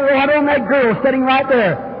that all right on that girl sitting right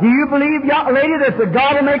there. Do you believe, lady, that the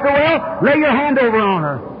God will make her well? Lay your hand over on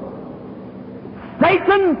her.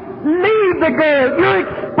 Satan, leave the girl. You're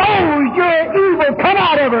exposed. You're evil. Come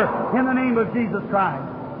out of her in the name of Jesus Christ.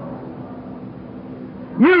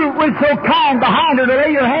 You were so kind behind her to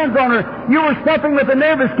lay your hands on her. You were suffering with a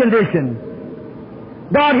nervous condition.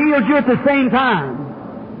 God heals you at the same time.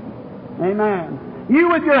 Amen. You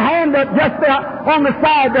with your hand up just on the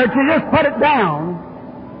side there, you just put it down.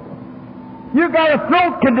 You've got a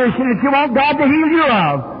throat condition that you want God to heal you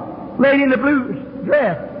of. Lady in the blue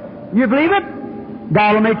dress. You believe it?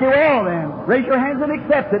 God will make you well then. Raise your hands and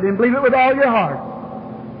accept it and believe it with all your heart.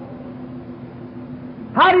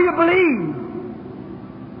 How do you believe?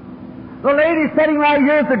 The lady sitting right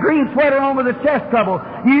here with the green sweater on with the chest trouble.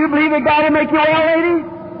 Do you believe that God will make you well, lady?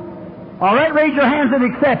 All right, raise your hands and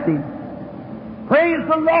accept Him. Praise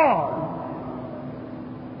the Lord.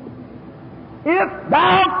 If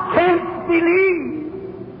thou canst believe,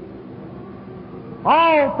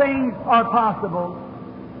 all things are possible.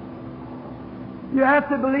 You have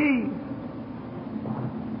to believe.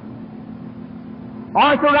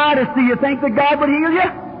 Arthritis, do you think that God would heal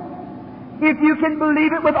you? If you can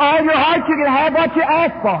believe it with all your heart, you can have what you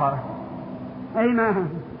ask for. Amen.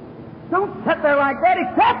 Don't sit there like that.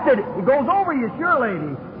 Accept it. It goes over you, sure,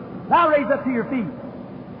 lady. Now raise up to your feet.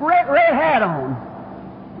 Red hat on.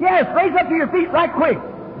 Yes, raise up to your feet right quick.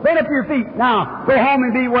 Bend up to your feet. Now, go home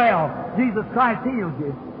and be well. Jesus Christ heals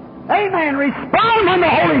you. Amen. Respond when the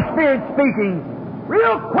Holy Spirit's speaking.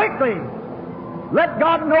 Real quickly. Let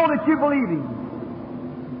God know that you believe Him.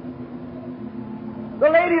 The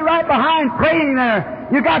lady right behind praying there,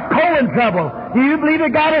 you got colon trouble. Do you believe that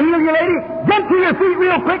God will heal you, lady? Jump to your feet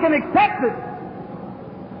real quick and accept it.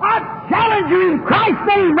 I challenge you in Christ's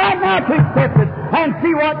name right now to accept it and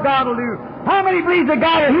see what God will do. How many believe that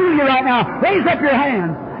God will heal you right now? Raise up your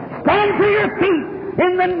hands. Stand to your feet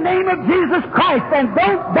in the name of Jesus Christ and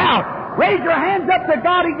don't doubt. Raise your hands up to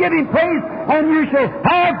God and give Him praise and you shall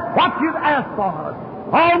have what you've asked for.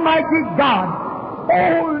 Almighty God,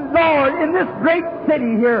 Oh, Lord, in this great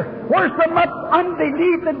city here, where so much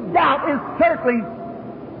unbelief and doubt is circling,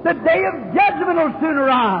 the day of judgment will soon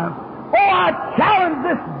arrive. Oh, I challenge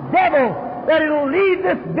this devil that it'll leave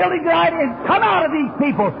this building tonight and come out of these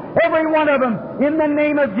people, every one of them, in the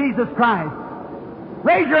name of Jesus Christ.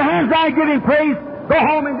 Raise your hands now and give Him praise. Go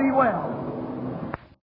home and be well.